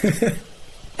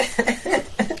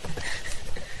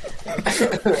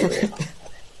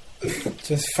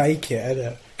 Just fake it,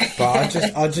 innit? But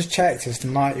I just checked. It's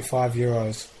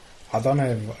 €95. I don't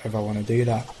know if I want to do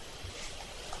that.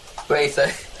 Wait, so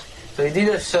we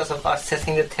do the shots of us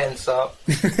setting the tents up,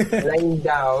 laying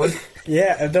down.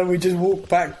 Yeah, and then we just walk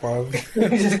back, bro. We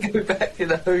just go back to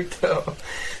the hotel.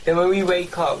 Then when we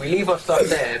wake up, we leave our stuff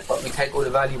there, but we take all the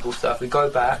valuable stuff. We go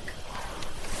back.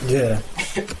 Yeah.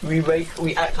 We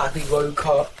act like we woke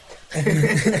up,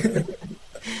 Yeah,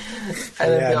 and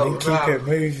then keep it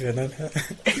moving.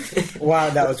 Wow,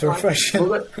 that was refreshing.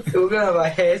 We're gonna have our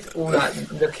hairs all like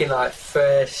looking like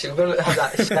fresh. We're gonna have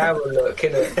that shower look,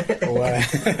 innit? Wow.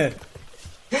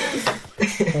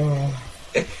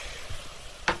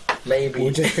 Maybe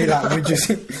we'll just be like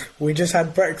we just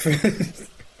had breakfast.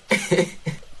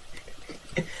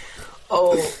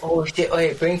 oh shit! Oh,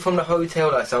 yeah, bring from the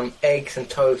hotel like some eggs and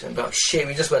toast and be like, shit,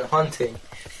 we just went hunting.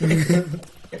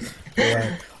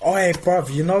 Yeah. Oh, hey, bruv,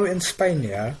 you know in Spain,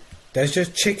 yeah, there's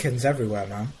just chickens everywhere,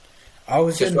 man. I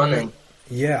was just running.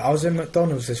 Yeah, I was in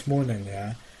McDonald's this morning,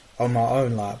 yeah, on my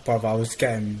own, like, bruv, I was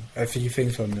getting a few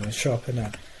things from the shop,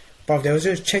 innit? Bruv, there was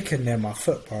just chicken near my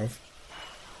foot, bruv.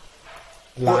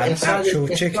 Like an actual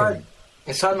chicken.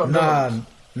 Inside McDonald's?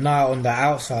 Nah, on the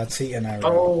outside seating area.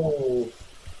 Oh.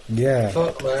 Yeah.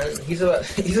 Fuck, man.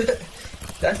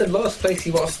 That's the last place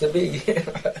he wants to be.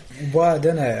 Word,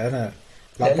 innit?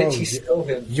 Like, bro, literally stole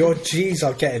him. Your G's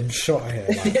are getting shot here,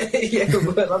 man. Yeah,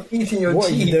 but I'm eating your what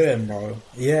G's. What are you doing, bro?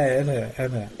 Yeah, innit?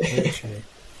 Literally.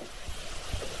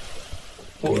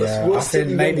 I think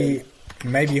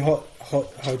maybe hot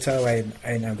hotel ain't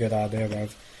a good idea, bro.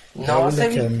 No, I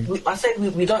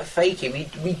said we don't fake it.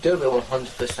 We do it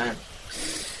 100%.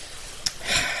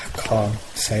 Can't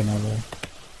say no more.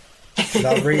 Should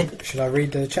I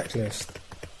read the checklist?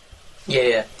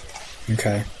 Yeah.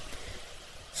 Okay.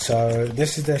 So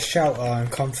this is the shelter and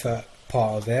comfort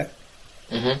part of it.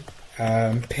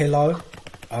 Pillow.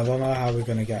 I don't know how we're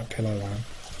gonna get a pillow, man.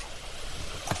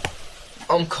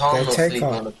 I'm calm. They take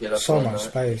up so much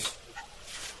space.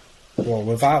 Well,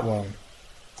 without one.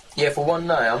 Yeah, for one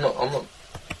night, I'm not.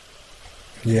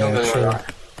 Yeah,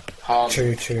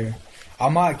 true. I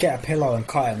might get a pillow and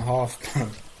cut it in half.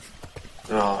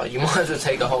 Oh, you might as well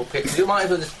take the whole pillow. You might as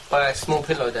well just buy a small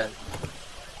pillow then.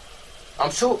 I'm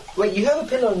sure. Wait, you have a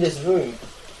pillow in this room.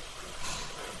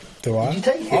 Do I? Did you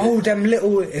take it? Oh, them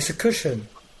little. It's a cushion,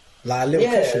 like a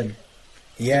little cushion.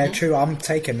 Yeah, true. I'm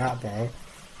taking that, bro.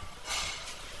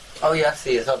 Oh yeah, I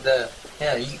see. It's up there.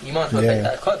 Yeah, you might as well take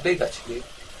that. It's quite big actually.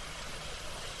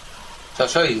 Shall I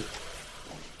show you?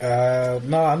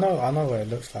 No, I know what it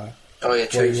looks like. Oh yeah,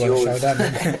 true. What, you want to show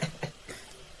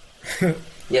them?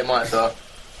 Yeah, might as well.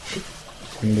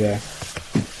 Yeah.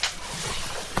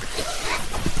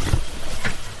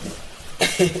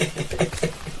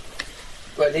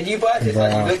 Well, did you buy this?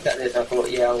 Like, you looked at this, I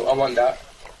thought, yeah, I want that.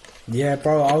 Yeah,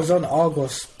 bro, I was on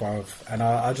Argos, bro, and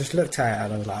I just looked at it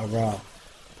and I was like, wow,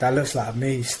 that looks like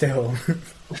me still.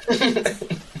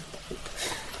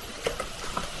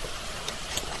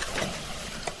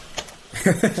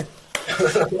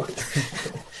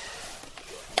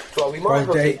 Well, we might as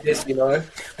well take this, you know.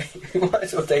 We might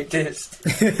as well take this.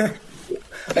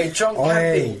 Hey, drunk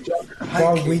camping.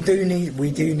 Bro, we do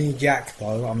need Jack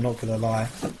though. I'm not gonna lie.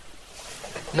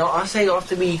 No, I say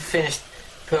after we finish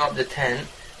putting up the tent,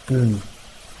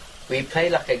 we play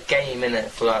like a game in it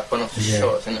for like one of the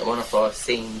shots and one of our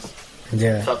scenes.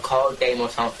 Yeah. It's like a card game or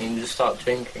something. We just start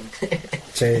drinking.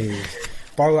 Jeez,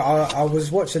 bro, I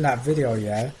was watching that video,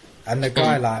 and the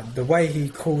guy like the way he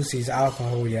calls his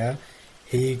alcohol,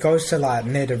 he goes to like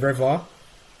near the river.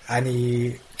 And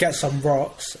he gets some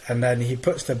rocks, and then he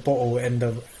puts the bottle in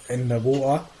the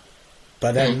water,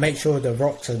 but then make sure the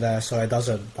rocks are there so it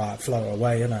doesn't like float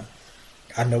away, innit?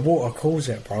 And the water cools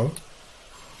it, bro.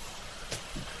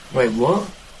 Wait, what?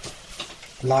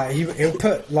 Like he'll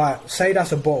put like say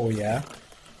that's a bottle, Yeah,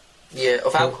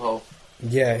 of alcohol.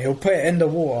 Yeah, he'll put it in the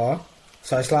water,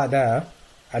 so it's like there,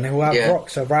 and he'll have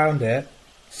rocks around it,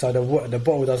 so the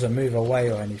bottle doesn't move away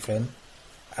or anything,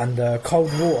 and the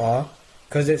cold water.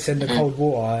 Because it's in the cold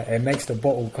water, it makes the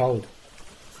bottle cold.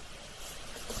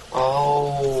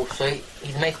 Oh, so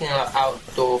he's making an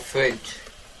outdoor fridge.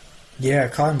 Yeah,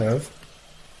 kind of.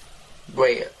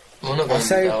 Wait, we're not going to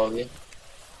do that, are we?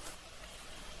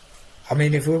 I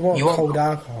mean, if we want cold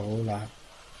alcohol, like...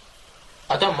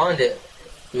 I don't mind it.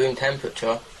 Room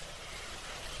temperature.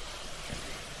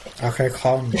 Okay,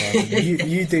 calm down.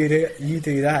 you do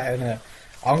that, innit?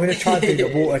 I'm going to try to do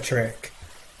the water trick.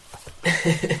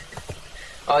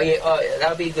 Oh yeah,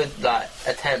 that'd be a good like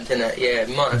attempt, innit? Yeah,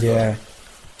 might as well.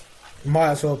 Might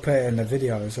as well put it in the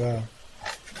video as well.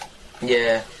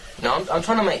 Yeah. No, I'm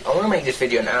trying to make. I want to make this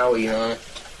video an hour, you know.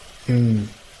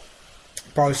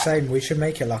 Bro, same. We should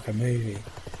make it like a movie.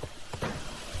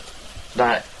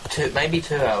 Like maybe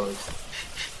 2 hours.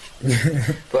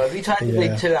 But if we try to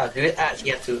do 2 hours, we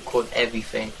actually have to record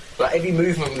everything, like every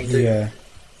movement we do.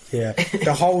 Yeah,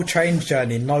 the whole train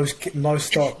journey, no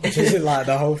stop. Just like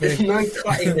the whole thing.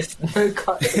 There's no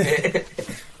cutting.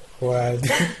 Well,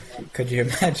 could you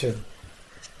imagine?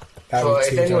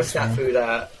 If anyone sat through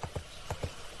that,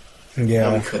 Yeah.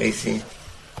 That'd be crazy.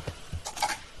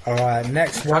 Alright,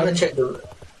 next one. I'm gonna check the...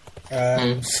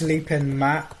 Sleeping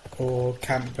mat or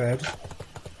camp bed.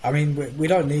 I mean, we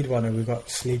don't need one if we've got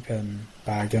sleeping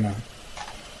bag, you know.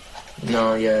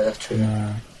 No, yeah, that's true.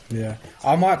 No, yeah.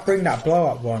 I might bring that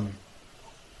blow-up one.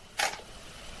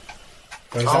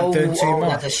 Or is that doing too much?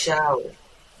 That's a shower.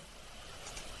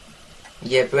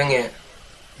 Yeah, bring it.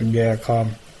 Yeah,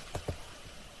 calm.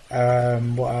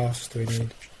 What else do we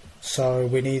need? So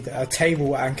we need a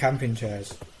table and camping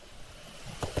chairs.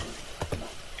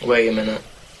 Wait a minute.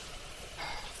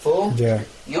 4? Yeah.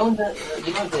 You know this?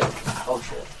 Oh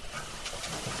shit.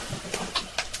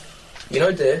 You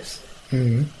know this?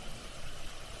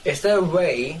 Is there a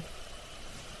way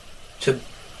to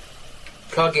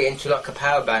plug it into like a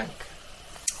power bank?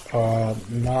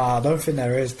 Nah, I don't think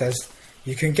there is.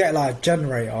 You can get like a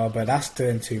generator, but that's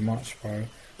doing too much, bro.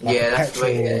 Like yeah, a that's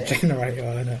petrol right. generator,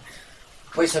 innit?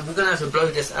 Wait, so we're gonna have to blow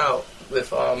this out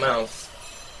with our mouse?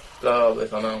 Blow out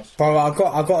with our mouse? Bro, I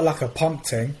got like a pump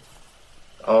thing.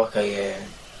 Oh, okay, yeah.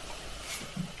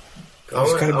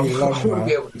 It's gonna be long now.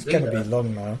 It's gonna be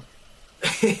long now.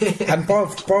 And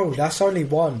bro, that's only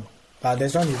one. Like,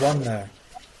 there's only one there.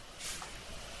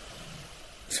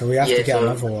 So we have to get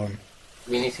another one.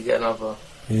 We need to get another.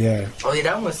 Yeah. Oh yeah,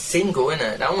 that one's single,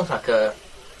 innit? That one's like a...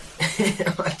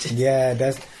 Yeah,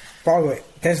 there's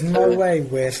no way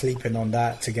we're sleeping on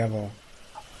that together.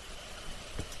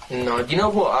 No, do you know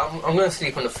what? I'm gonna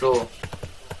sleep on the floor.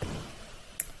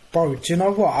 Bro, do you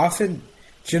know what? I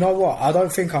don't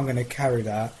think I'm gonna carry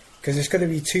that, because it's gonna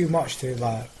be too much to,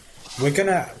 like... We're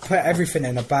gonna put everything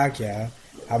in a bag, yeah?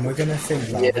 And we're gonna think,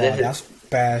 like, wow, that's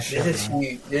bare shit. This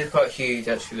is quite huge,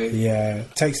 actually. Yeah,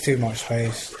 it takes too much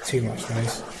space.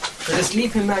 Because the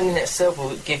sleeping bag in itself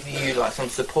will give you, like, some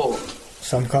support.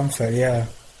 Some comfort, yeah.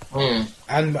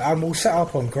 And we'll set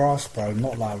up on grass, bro,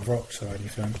 not like rocks or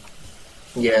anything.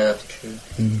 Yeah, that's true.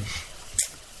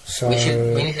 So we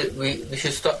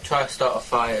should try to start a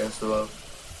fire as well.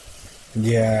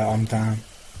 Yeah, I'm down.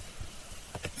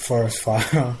 Forest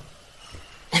fire.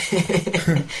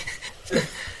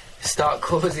 Start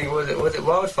causing, was it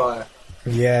wildfire?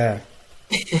 Yeah.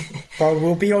 Bro,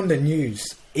 we'll be on the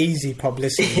news. Easy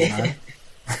publicity, man.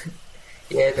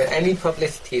 Yeah, any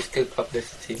publicity is good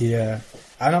publicity. Yeah.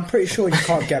 And I'm pretty sure you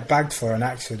can't get bagged for an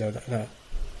accident. No.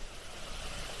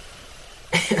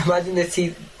 Imagine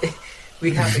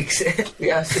we have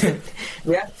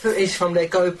footage from their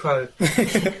GoPro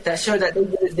that show that they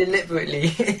did it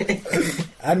deliberately.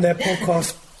 And their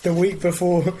podcast the week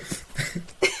before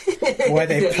where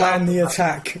they planned the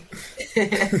attack.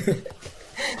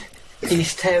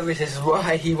 These terrorists is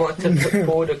why he wants to put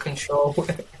border control.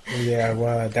 Yeah,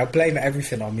 well, they'll blame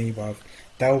everything on me, bro.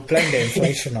 They'll blame the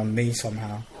inflation on me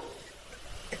somehow.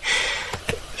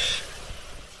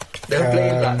 They'll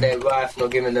blame like their wife not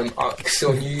giving them ucks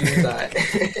on you, like.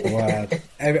 Well,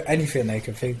 anything they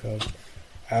can think of.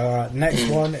 Next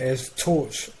one is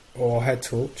torch or head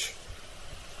torch.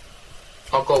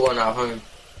 I've got one at home.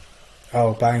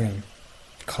 Oh, banging.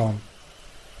 Calm.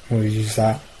 We'll use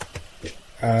that. We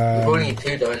probably need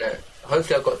 2 though, innit?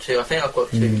 Hopefully I've got 2. I think I've got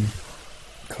 2.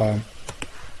 Calm.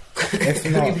 If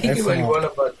not, one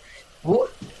of us.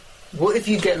 What if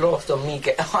you get lost or I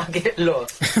get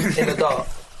lost in the dark?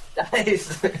 That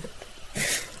is...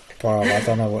 Bro, I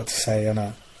don't know what to say,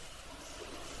 innit?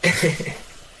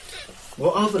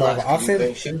 What other lights do you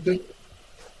think? Should we...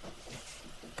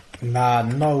 Nah,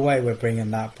 no way we're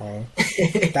bringing that, bro.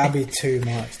 That'd be too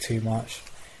much.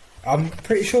 I'm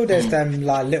pretty sure there's them,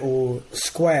 like, little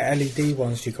square LED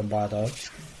ones you can buy, though.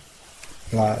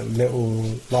 Like, little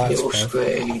lights, Little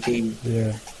square LED.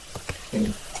 Yeah.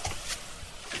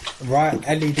 Right,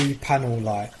 LED panel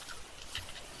light.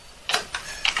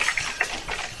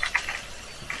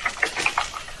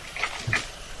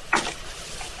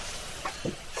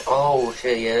 Oh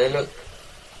shit! Yeah,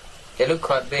 they look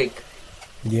quite big.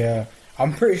 Yeah,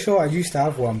 I'm pretty sure I used to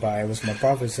have one, but it was my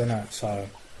brother's, innit? So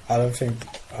I don't think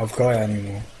I've got it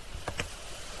anymore.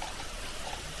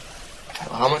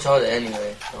 How much are they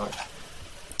anyway? Like,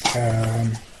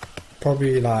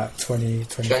 probably like 20,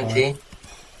 25. 20?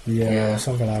 Yeah,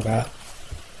 something like that.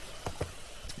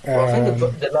 Well, I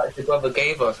think the lights the brother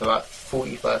gave us are like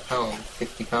 £45,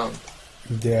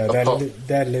 £50. Yeah,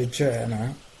 they're legit,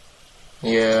 innit?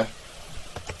 Yeah.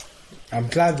 I'm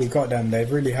glad we got them. They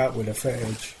really helped with the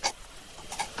footage.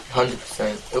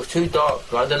 100%. It was too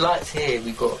dark. Like the lights here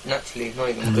we got naturally not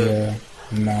even good. Yeah.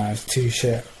 Nah, it's too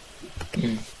shit.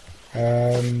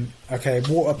 Okay,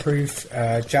 waterproof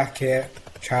jacket,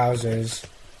 trousers.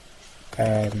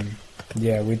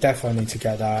 Yeah, we definitely need to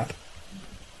get that.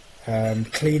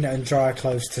 Clean and dry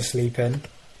clothes to sleep in.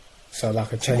 so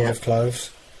like a change of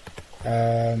clothes.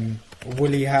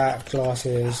 Woolly hat,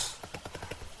 glasses,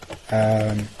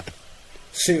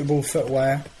 suitable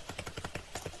footwear.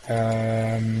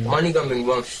 I'm only gonna bring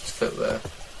one footwear.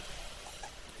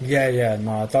 Yeah,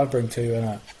 no, don't bring two,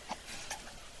 innit?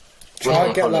 Try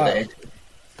to get holiday. like...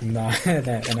 Nah,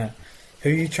 innit? Who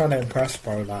are you trying to impress,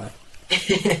 bro, like?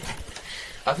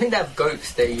 I think they have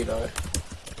goats there, you know.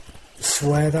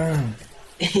 Swear down.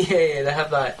 Yeah, they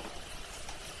have like...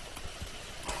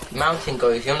 mountain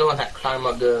goats, you know the ones that climb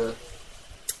up the...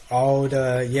 Oh,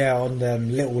 on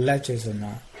them little ledges and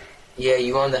that. Yeah,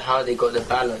 you wonder how they got the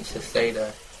balance to stay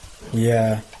there.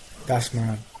 Yeah, that's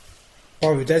mad.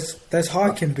 Bro, there's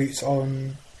hiking boots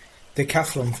on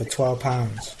Decathlon for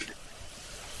 £12.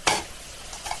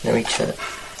 Let me check.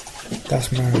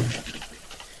 That's mad.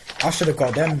 I should have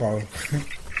got them, bro.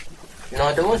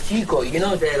 No, the ones you got, you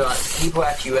know, they're like, people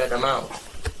actually wear them out.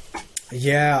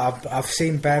 Yeah, I've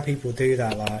seen bare people do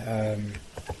that, like,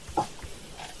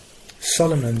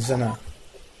 Solomon's, innit?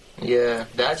 Yeah,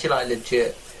 they're actually like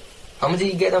legit. How much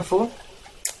did you get them for?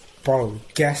 Bro,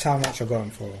 guess how much I got them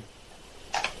for?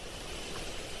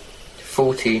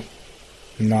 40.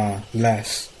 Nah,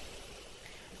 less.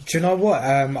 Do you know what?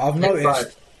 I've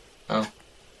noticed... Oh.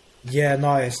 Yeah,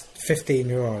 no, it's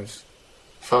 €15.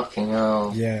 Fucking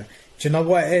hell. Yeah. Do you know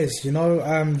what it is? You know,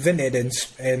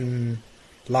 Vinted in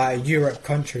like a Europe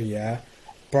country, yeah?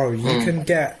 Bro, you can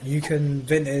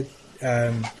Vinted...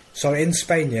 so in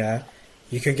Spain, yeah,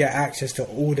 you can get access to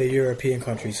all the European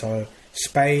countries. So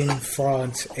Spain,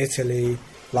 France, Italy.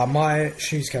 Like my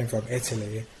shoes came from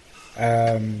Italy.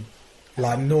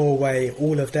 Like Norway,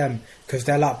 all of them, because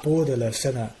they're like borderless,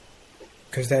 innit?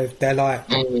 Because they're like,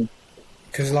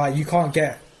 because like you can't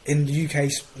get in the UK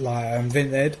like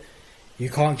Vinted, you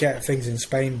can't get things in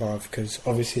Spain, bruv, because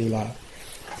obviously like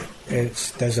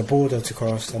there's a border to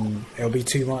cross and it'll be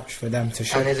too much for them to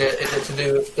ship. And is it to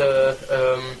do with the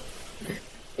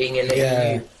being in the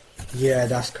EU? Yeah,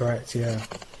 that's correct. Yeah.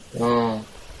 Oh,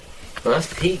 well,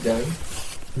 that's peak then.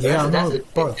 Yeah, that's a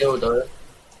big deal though.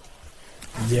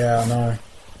 Yeah, I know.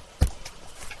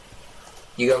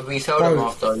 You gonna resell them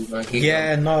after? Or you gonna keep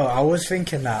them? No, I was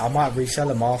thinking that I might resell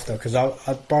them after because I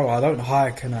don't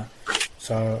hike, innit?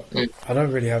 So I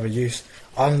don't really have a use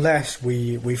unless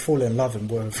we fall in love and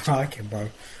we're hiking, bro.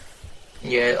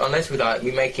 Yeah, unless we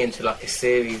make it into like a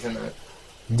series, innit?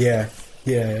 Yeah.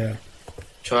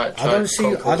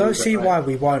 I don't see why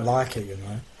we won't like it, you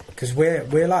know, because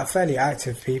we're like fairly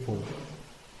active people.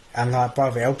 And like,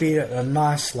 brother, it'll be a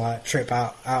nice like trip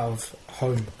out of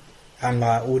home, and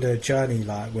like all the journey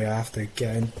like we have to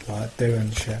get in, like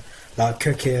doing shit, like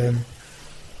cooking.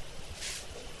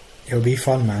 It'll be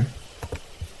fun, man.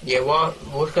 Yeah,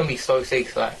 what's gonna be so sick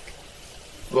is like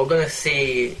we're gonna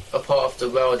see a part of the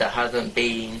world that hasn't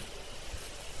been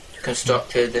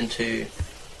constructed into,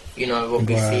 you know, what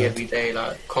we see every day,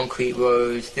 like concrete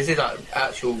roads. This is like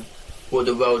actual what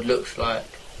the world looks like.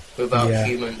 Without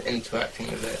human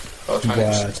interacting with it, or trying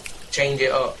to change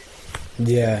it up.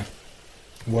 Yeah,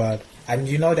 word. And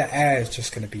you know the air is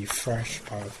just going to be fresh,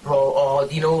 bro. Oh,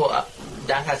 you know what?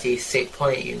 That's actually a sick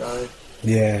point, you know.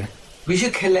 Yeah. We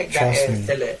should collect that air and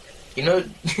sell it. You know,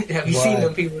 have you seen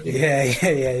them people do that?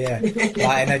 Yeah.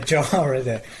 Like in a jar, is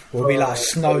it? We'll be like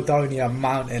Snowdonia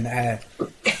mountain air.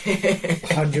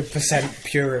 100%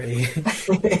 purity.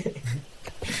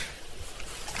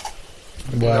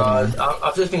 No,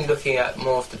 I've just been looking at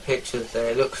more of the pictures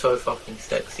there. It looks so fucking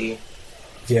sexy.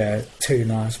 Yeah, too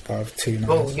nice, bro. Too nice.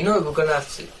 Well, you know we're gonna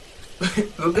have to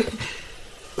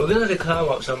we're gonna have to climb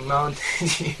up some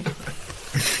mountains. You know?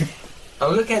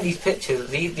 I'm looking at these pictures.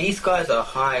 These guys are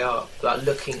high up, like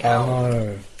looking out. I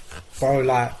know, bro.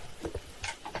 Like,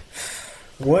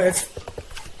 what if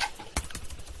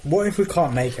we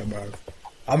can't make it, bro?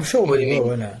 I'm sure we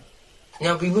will, innit?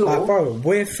 No, we will. Like, bro,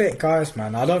 we're fit guys,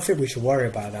 man. I don't think we should worry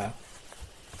about that.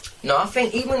 No, I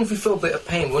think even if we feel a bit of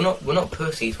pain, we're not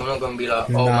pussies. We're not going to be like,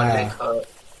 oh, my leg hurts.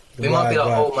 We might be like,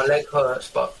 oh, my leg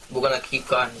hurts, but we're going to keep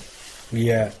going.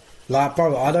 Yeah. Like,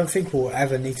 bro, I don't think we'll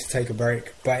ever need to take a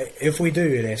break. But if we do,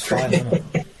 it's fine, isn't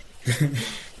it?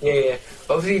 Yeah.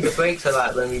 Obviously, the breaks are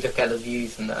like when we look at the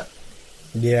views and that.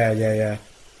 Yeah.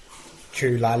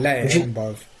 True, like, let it in,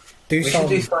 bro. Do some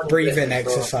breathing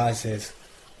exercises.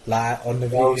 Like on the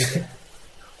views.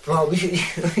 Bro, we should,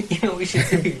 you know what we should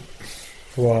do?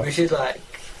 What? We should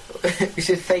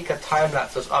fake a time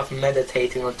lapse of us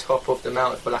meditating on top of the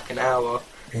mountain for like an hour.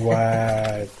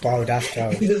 Wow, bro, that's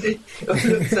dope. It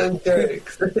looks so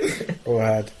jokes.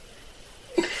 Word.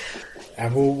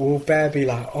 And we'll bare be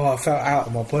like, oh, I felt out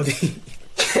of my body.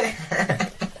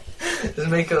 Just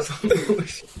make us some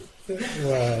bullshit.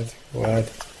 Word.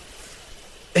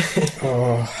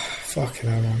 Oh, fucking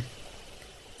hell, man.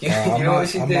 You know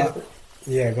what you do?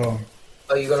 Yeah, go on.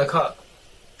 Are you gonna cut?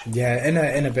 Yeah, in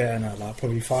a bit, like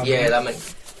probably 5 Yeah, minutes. that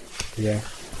makes. Yeah.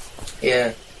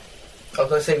 Yeah. I was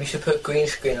gonna say we should put green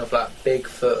screen of like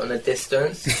Bigfoot on a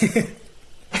distance.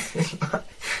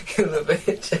 Give a bit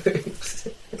of jokes.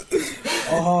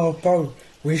 Oh, bro,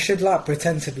 we should like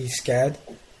pretend to be scared,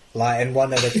 like in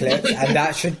one of the clips, and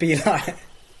that should be like,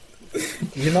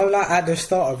 you know, like at the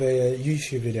start of a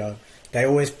YouTube video, they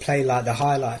always play like the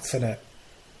highlights in it.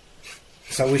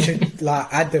 So we should like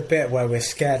add the bit where we're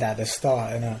scared at the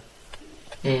start, innit?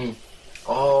 Mm.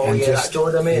 Oh and yeah, just, that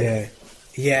draw them in.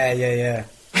 Yeah.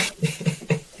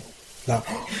 Like,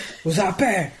 was that a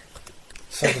bear?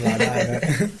 Something like that,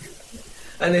 innit?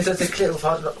 And there's just a clip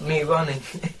of me running.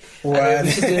 Well,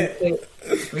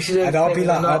 we should and I'll be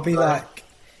like,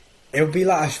 it'll be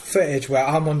like a footage where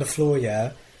I'm on the floor,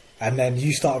 yeah, and then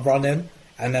you start running,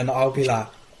 and then I'll be like,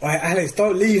 "Wait, Alex,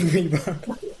 don't leave me, bro."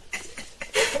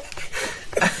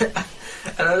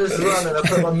 And I just run and I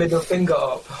put my middle finger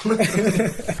up. And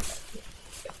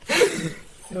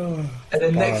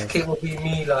the next clip will be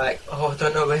me like, oh, I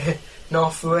don't know where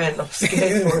North went, I'm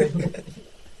scared for him.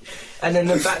 And then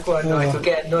the background noise will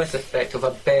get a noise effect of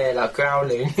a bear like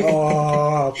growling.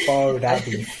 Oh, bro,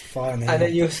 that'd be funny. And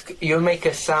then you'll make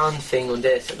a sound thing on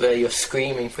this where you're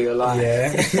screaming for your life.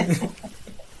 Yeah.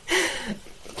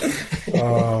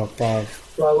 Oh, bro.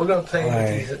 Well, we're going to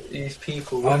play with these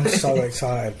people. I'm so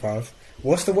excited, bro.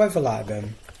 What's the weather like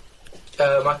then?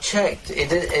 I checked.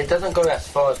 It doesn't go as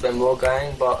far as when we're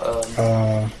going, but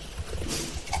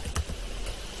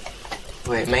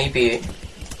wait, maybe.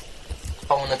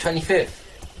 Oh, on the 25th.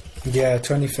 Yeah,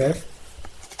 25th.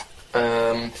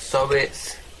 So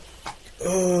it's.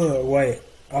 Oh, wait.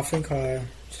 I think I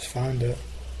just found it.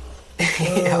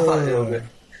 Yeah, I found it all good.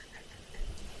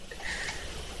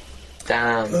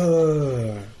 Damn.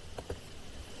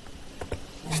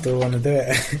 Still want to do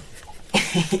it.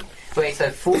 Wait, so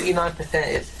 49%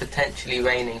 is potentially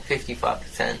raining,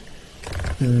 55%.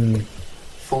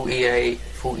 48,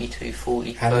 42,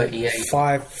 40, 38.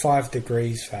 5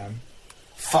 degrees, fam.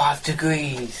 5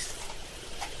 degrees.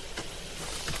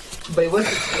 Wait, what's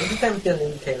the temperature in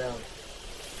the UK now?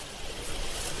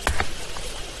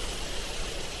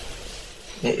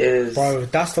 It is. Bro,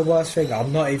 that's the worst thing.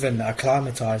 I'm not even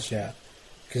acclimatized yet.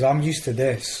 Because I'm used to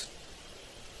this.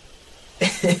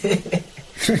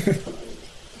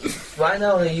 Right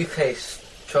now in the UK it's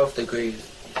 12 degrees.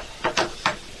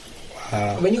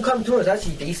 Wow. When you come to us, it's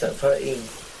actually decent, 13.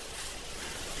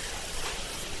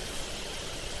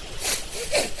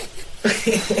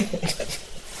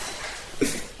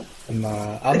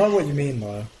 Nah, I know what you mean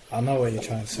though. I know what you're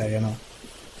trying to say, you know.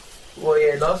 Well,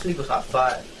 yeah, last week was like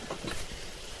 5.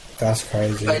 That's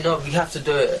crazy. Wait, no, we have to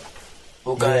do it.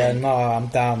 We'll go. Yeah, no, I'm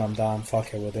down.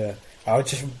 Fuck it, we'll do it. I'll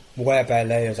just wear bare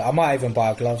layers. I might even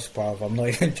buy gloves, bro. I'm not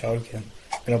even joking.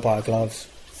 I'm gonna buy gloves.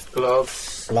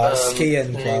 Gloves. Like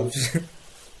skiing gloves.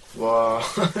 Wow.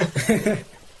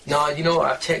 No, you know what?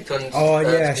 I've checked on. Oh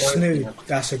yeah, Snood.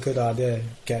 That's a good idea.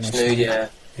 Getting a Snood, yeah.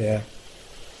 Yeah.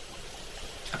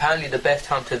 Apparently, the best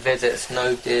time to visit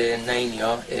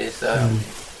Snowdonia is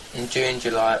in June,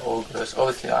 July, August.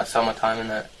 Obviously, like summertime,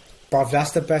 isn't it? Bruv, that's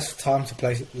the best time to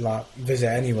visit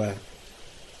anywhere.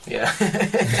 Yeah.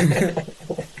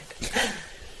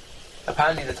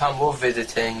 Apparently, the time we're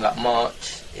visiting, like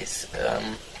March, it's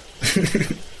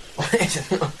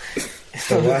it's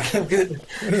not looking good.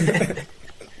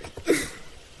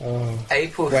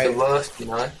 April's the worst, you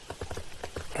know.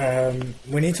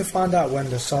 We need to find out when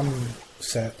the sun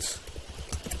sets.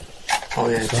 Oh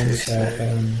yeah,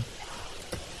 sunset.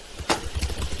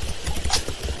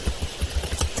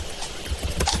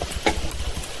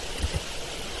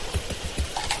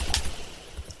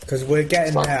 Because we're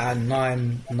getting there at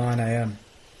 9 a.m.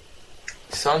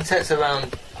 Sunset's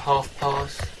around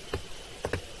 6:30.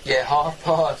 Yeah,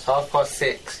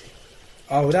 6:30.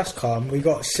 Oh, that's calm. We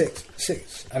got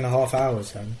 6.5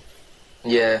 hours then.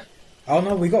 Yeah. Oh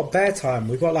no, we got bare time.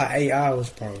 We got like 8 hours,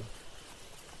 bro.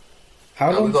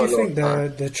 How long do you think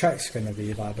the trek's gonna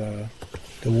be, like the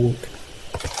walk?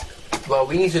 Well,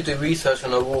 we need to do research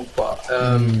on the walk, but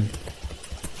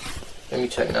let me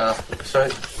check now. So,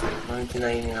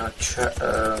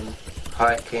 1980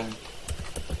 hiking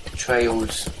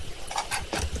trails.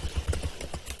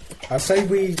 I say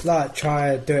we like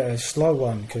try to do it a slow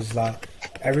one, because like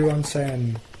everyone's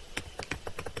saying,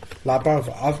 like, bro,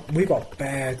 we got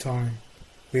bare time.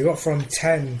 We got from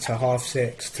 10 to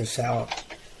 6:30 to set up.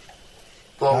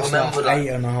 Well, that's remember, like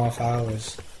 8.5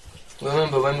 hours.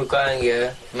 Remember when we're going,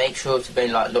 yeah, make sure to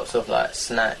bring like lots of like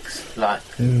snacks, like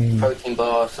protein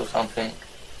bars or something.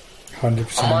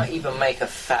 100%. I might even make a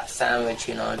fat sandwich,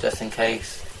 you know, just in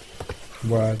case.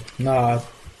 Word. No,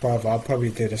 bruv, I'll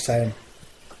probably do the same.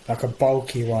 Like a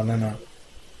bulky one, innit?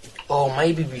 Or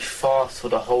maybe be fast for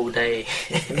the whole day.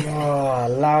 No,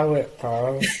 allow it,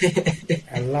 bro.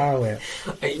 Allow it.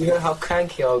 You know how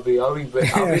cranky I'll be like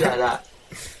that.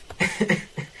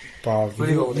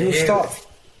 Bruv, you start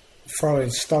throwing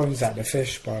stones at the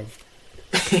fish, bruv.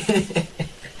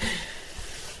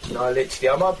 No, literally,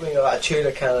 I might bring like a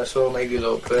tuna can as well, maybe a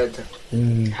little bread.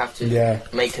 Have to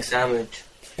make a sandwich.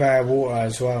 Bare water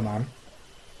as well, man.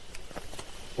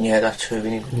 Yeah, that's true, we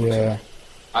need water. Yeah.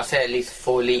 I'd say at least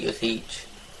 4 litres each.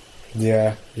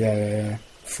 Yeah.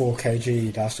 4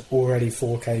 kg, that's already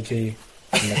 4 kg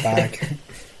in the bag.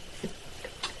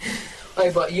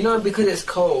 Hey, but you know, because it's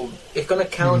cold, it's going to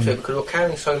counter it because we're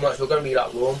carrying so much, we're going to be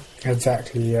like warm.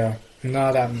 Exactly, yeah.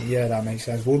 No, that makes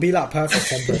sense. We'll be like perfect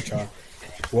temperature.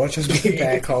 Watch us be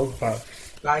bare cold, but...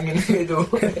 Lying in the middle.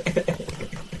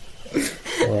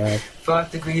 Right.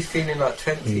 5 degrees feeling like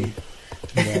 20.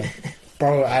 Yeah.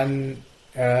 Bro, and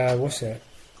what's it?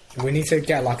 We need to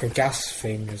get like a gas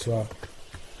thing as well.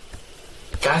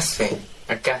 Gas thing?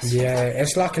 A gas Yeah,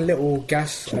 it's like a little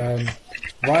gas, I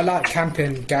like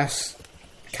camping gas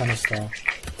canister.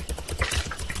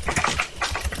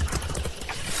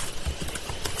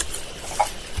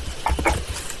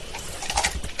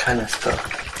 Canister.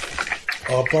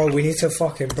 Oh, bro, we need to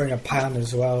fucking bring a pan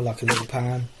as well, like a little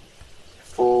pan.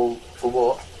 For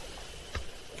what?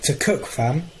 To cook,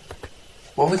 fam.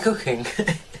 What are we cooking?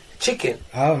 Chicken?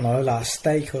 I don't know, like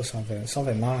steak or something.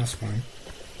 Something nice, man.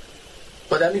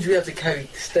 But that means we have to carry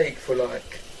steak for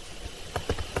like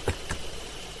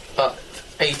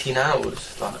 18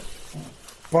 hours. Like.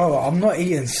 Bro, I'm not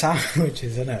eating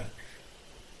sandwiches, innit?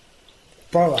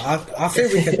 Bro, I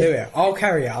think we can do it. I'll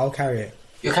carry it.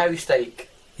 You carry steak?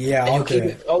 Yeah, I'll do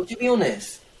it. Oh, to be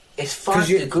honest, it's 5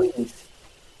 degrees.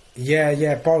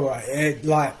 Yeah, bro.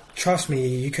 Trust me,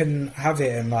 you can have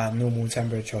it in like normal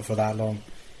temperature for that long,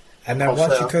 and then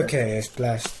once you cook it, it's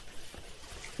blessed.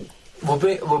 We'll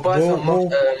buy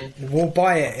We'll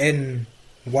buy it in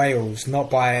Wales, not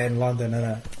buy it in London,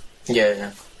 innit?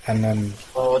 Yeah. And then.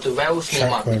 Oh, the Wales meat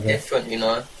might be different, you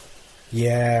know.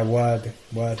 Yeah, word.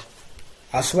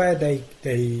 I swear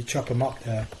they chop them up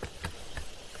there.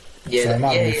 Yeah, so it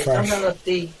might be fresh. Sometimes I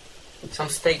see some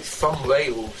steaks from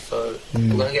Wales, so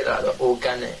we're gonna get like the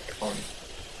organic one.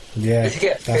 Yeah, we should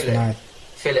get a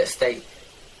fillet steak.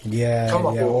 Yeah,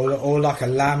 or like a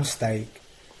lamb steak.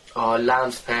 Oh,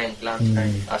 lamb's pain.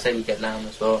 I say we get lamb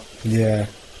as well. Yeah.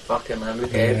 Fuck it, man. We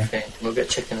get everything. We'll get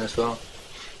chicken as well.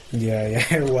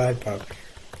 Yeah, word, bro.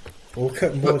 We'll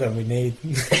cook more than we need.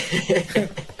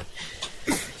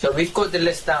 So we've got the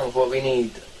list down of what we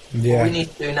need. Yeah. What we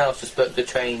need to do now is just book the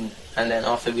train, and then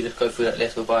after we just go through that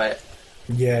list, we'll buy it.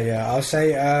 Yeah. I'll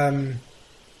say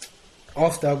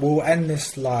after we'll end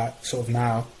this like sort of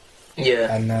now.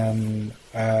 Yeah. And then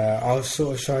I'll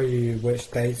sort of show you which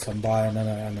dates I'm buying,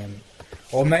 and then,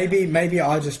 or maybe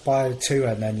I'll just buy 2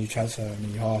 and then you transfer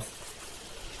me half.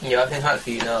 Yeah, I can help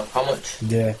you now. How much?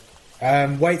 Yeah.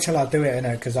 Wait till I do it,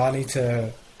 innit? Because I need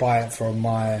to buy it from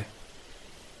my.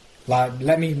 Like,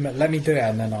 let me do it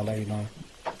and then I'll let you know.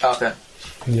 Okay.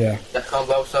 Yeah. That's gone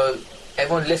well. So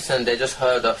everyone listened. They just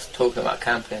heard us talking about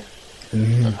camping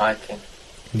and hiking.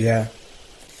 Yeah.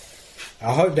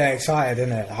 I hope they're excited,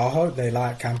 innit? I hope they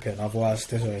like camping. Otherwise,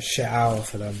 this is a shit hour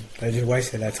for them. They just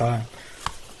wasted their time.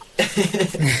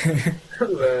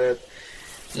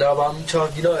 No, but I'm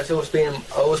trying. You know, it's always been.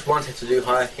 I always wanted to do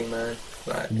hiking, man.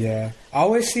 Like. Yeah. I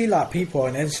always see like people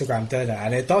on Instagram doing it,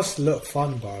 and it does look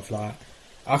fun, bruv. Like,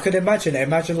 I could imagine it.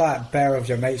 Imagine like bare of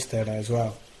your mates doing it as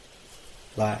well.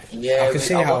 Like, yeah, I can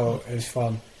see how it's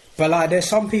fun. But like, there's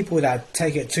some people that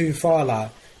take it too far.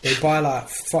 Like, they buy like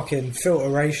fucking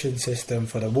filtration system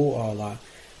for the water.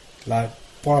 Like,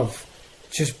 bruv,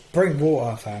 just bring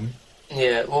water, fam.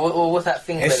 Yeah. Well, what's that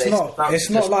thing? It's not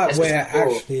like we're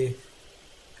actually.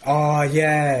 Oh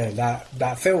yeah,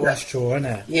 that filter straw,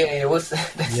 innit? Yeah. What's that?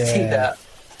 See that?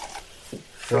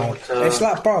 It's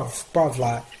like, bruv,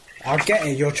 like, I get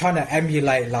it, you're trying to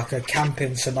emulate like a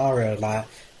camping scenario, like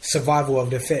survival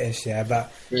of the fittest, yeah,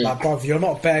 but like, bruv, you're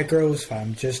not Bear Grylls,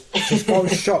 fam. Just go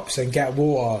shops and get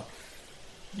water.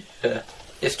 Yeah.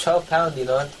 It's £12, you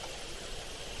know.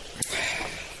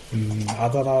 I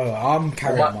don't know. I'm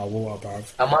carrying my water,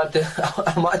 bruv. I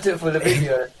might do it for the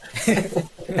video.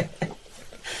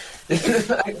 This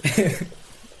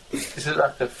is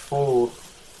like a fool.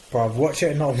 Bruv, watch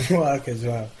it not work as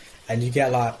well, and you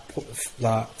get like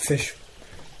fish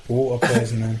water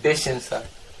poisoning. Fish inside.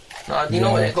 No, you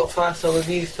know what? It got 5-star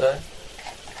reviews though.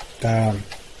 Damn.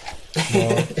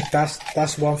 Well,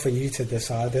 that's one for you to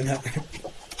decide, isn't it?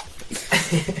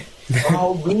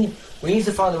 Oh, we need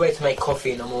to find a way to make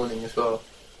coffee in the morning as well.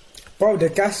 Bro, the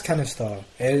gas canister,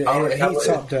 it heats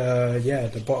up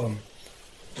the bottom.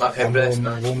 Okay, bless,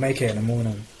 man. We'll make it in the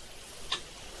morning.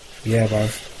 Yeah, bro.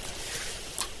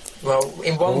 Well,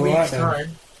 in 1 week's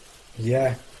time...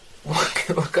 Yeah.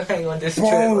 We're going on this trip,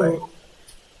 bro.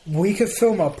 We could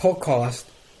film a podcast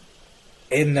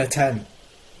in the tent.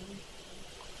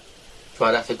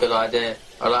 Right, that's a good idea.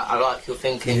 I like your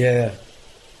thinking. Yeah.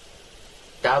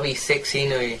 That'll be sick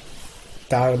scenery.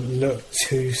 That would look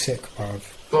too sick, bro.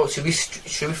 Bro, should we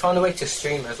find a way to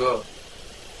stream as well?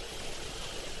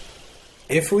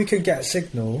 If we could get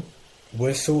signal,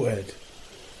 we're sorted.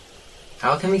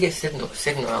 How can we get signal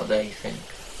out there, you think?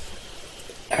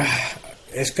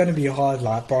 It's going to be hard,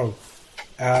 like, bro.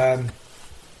 The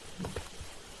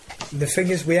thing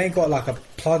is, we ain't got, like, a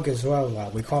plug as well.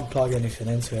 Like, we can't plug anything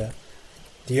into it.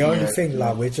 The only thing,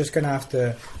 like, we're just going to have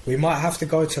to... We might have to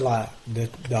go to, like,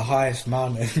 the highest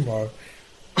mountain, bro.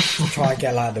 To try and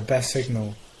get, like, the best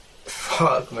signal.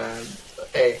 Fuck, man.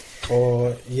 Hey.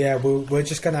 Or, yeah, we're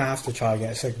just going to have to try and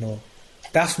get a signal.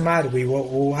 That's mad.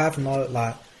 We'll have no,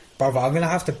 like... Brother, I'm going to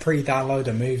have to pre-download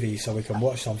a movie so we can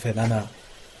watch something, innit?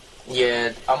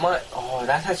 Yeah, I might... Oh,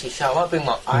 that's actually shit. I might bring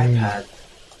my iPad.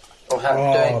 Or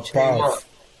have doing too much.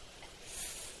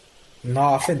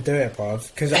 No, I think do it,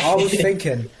 bruv. Because I was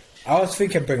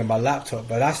thinking bringing my laptop,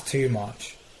 but that's too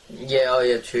much. Yeah, oh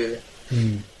yeah, true.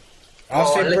 I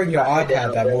was thinking bring your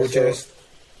iPad, then we'll just...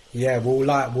 Yeah,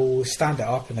 we'll stand it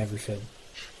up and everything.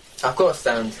 I've got a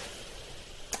stand.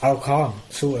 Oh, calm.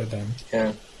 Sorted then.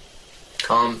 Yeah.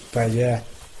 Calm. But yeah.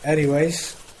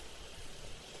 Anyways.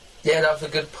 Yeah, that was a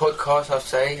good podcast, I'd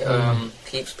say.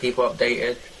 Keeps people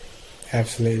updated.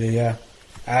 Absolutely, yeah.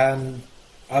 And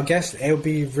I guess it'll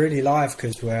be really live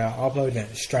because we're uploading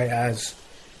it straight as.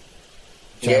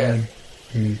 Yeah.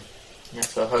 Yeah,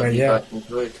 so I hope you guys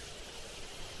enjoyed.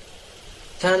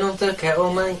 Turn off the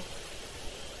kettle, mate.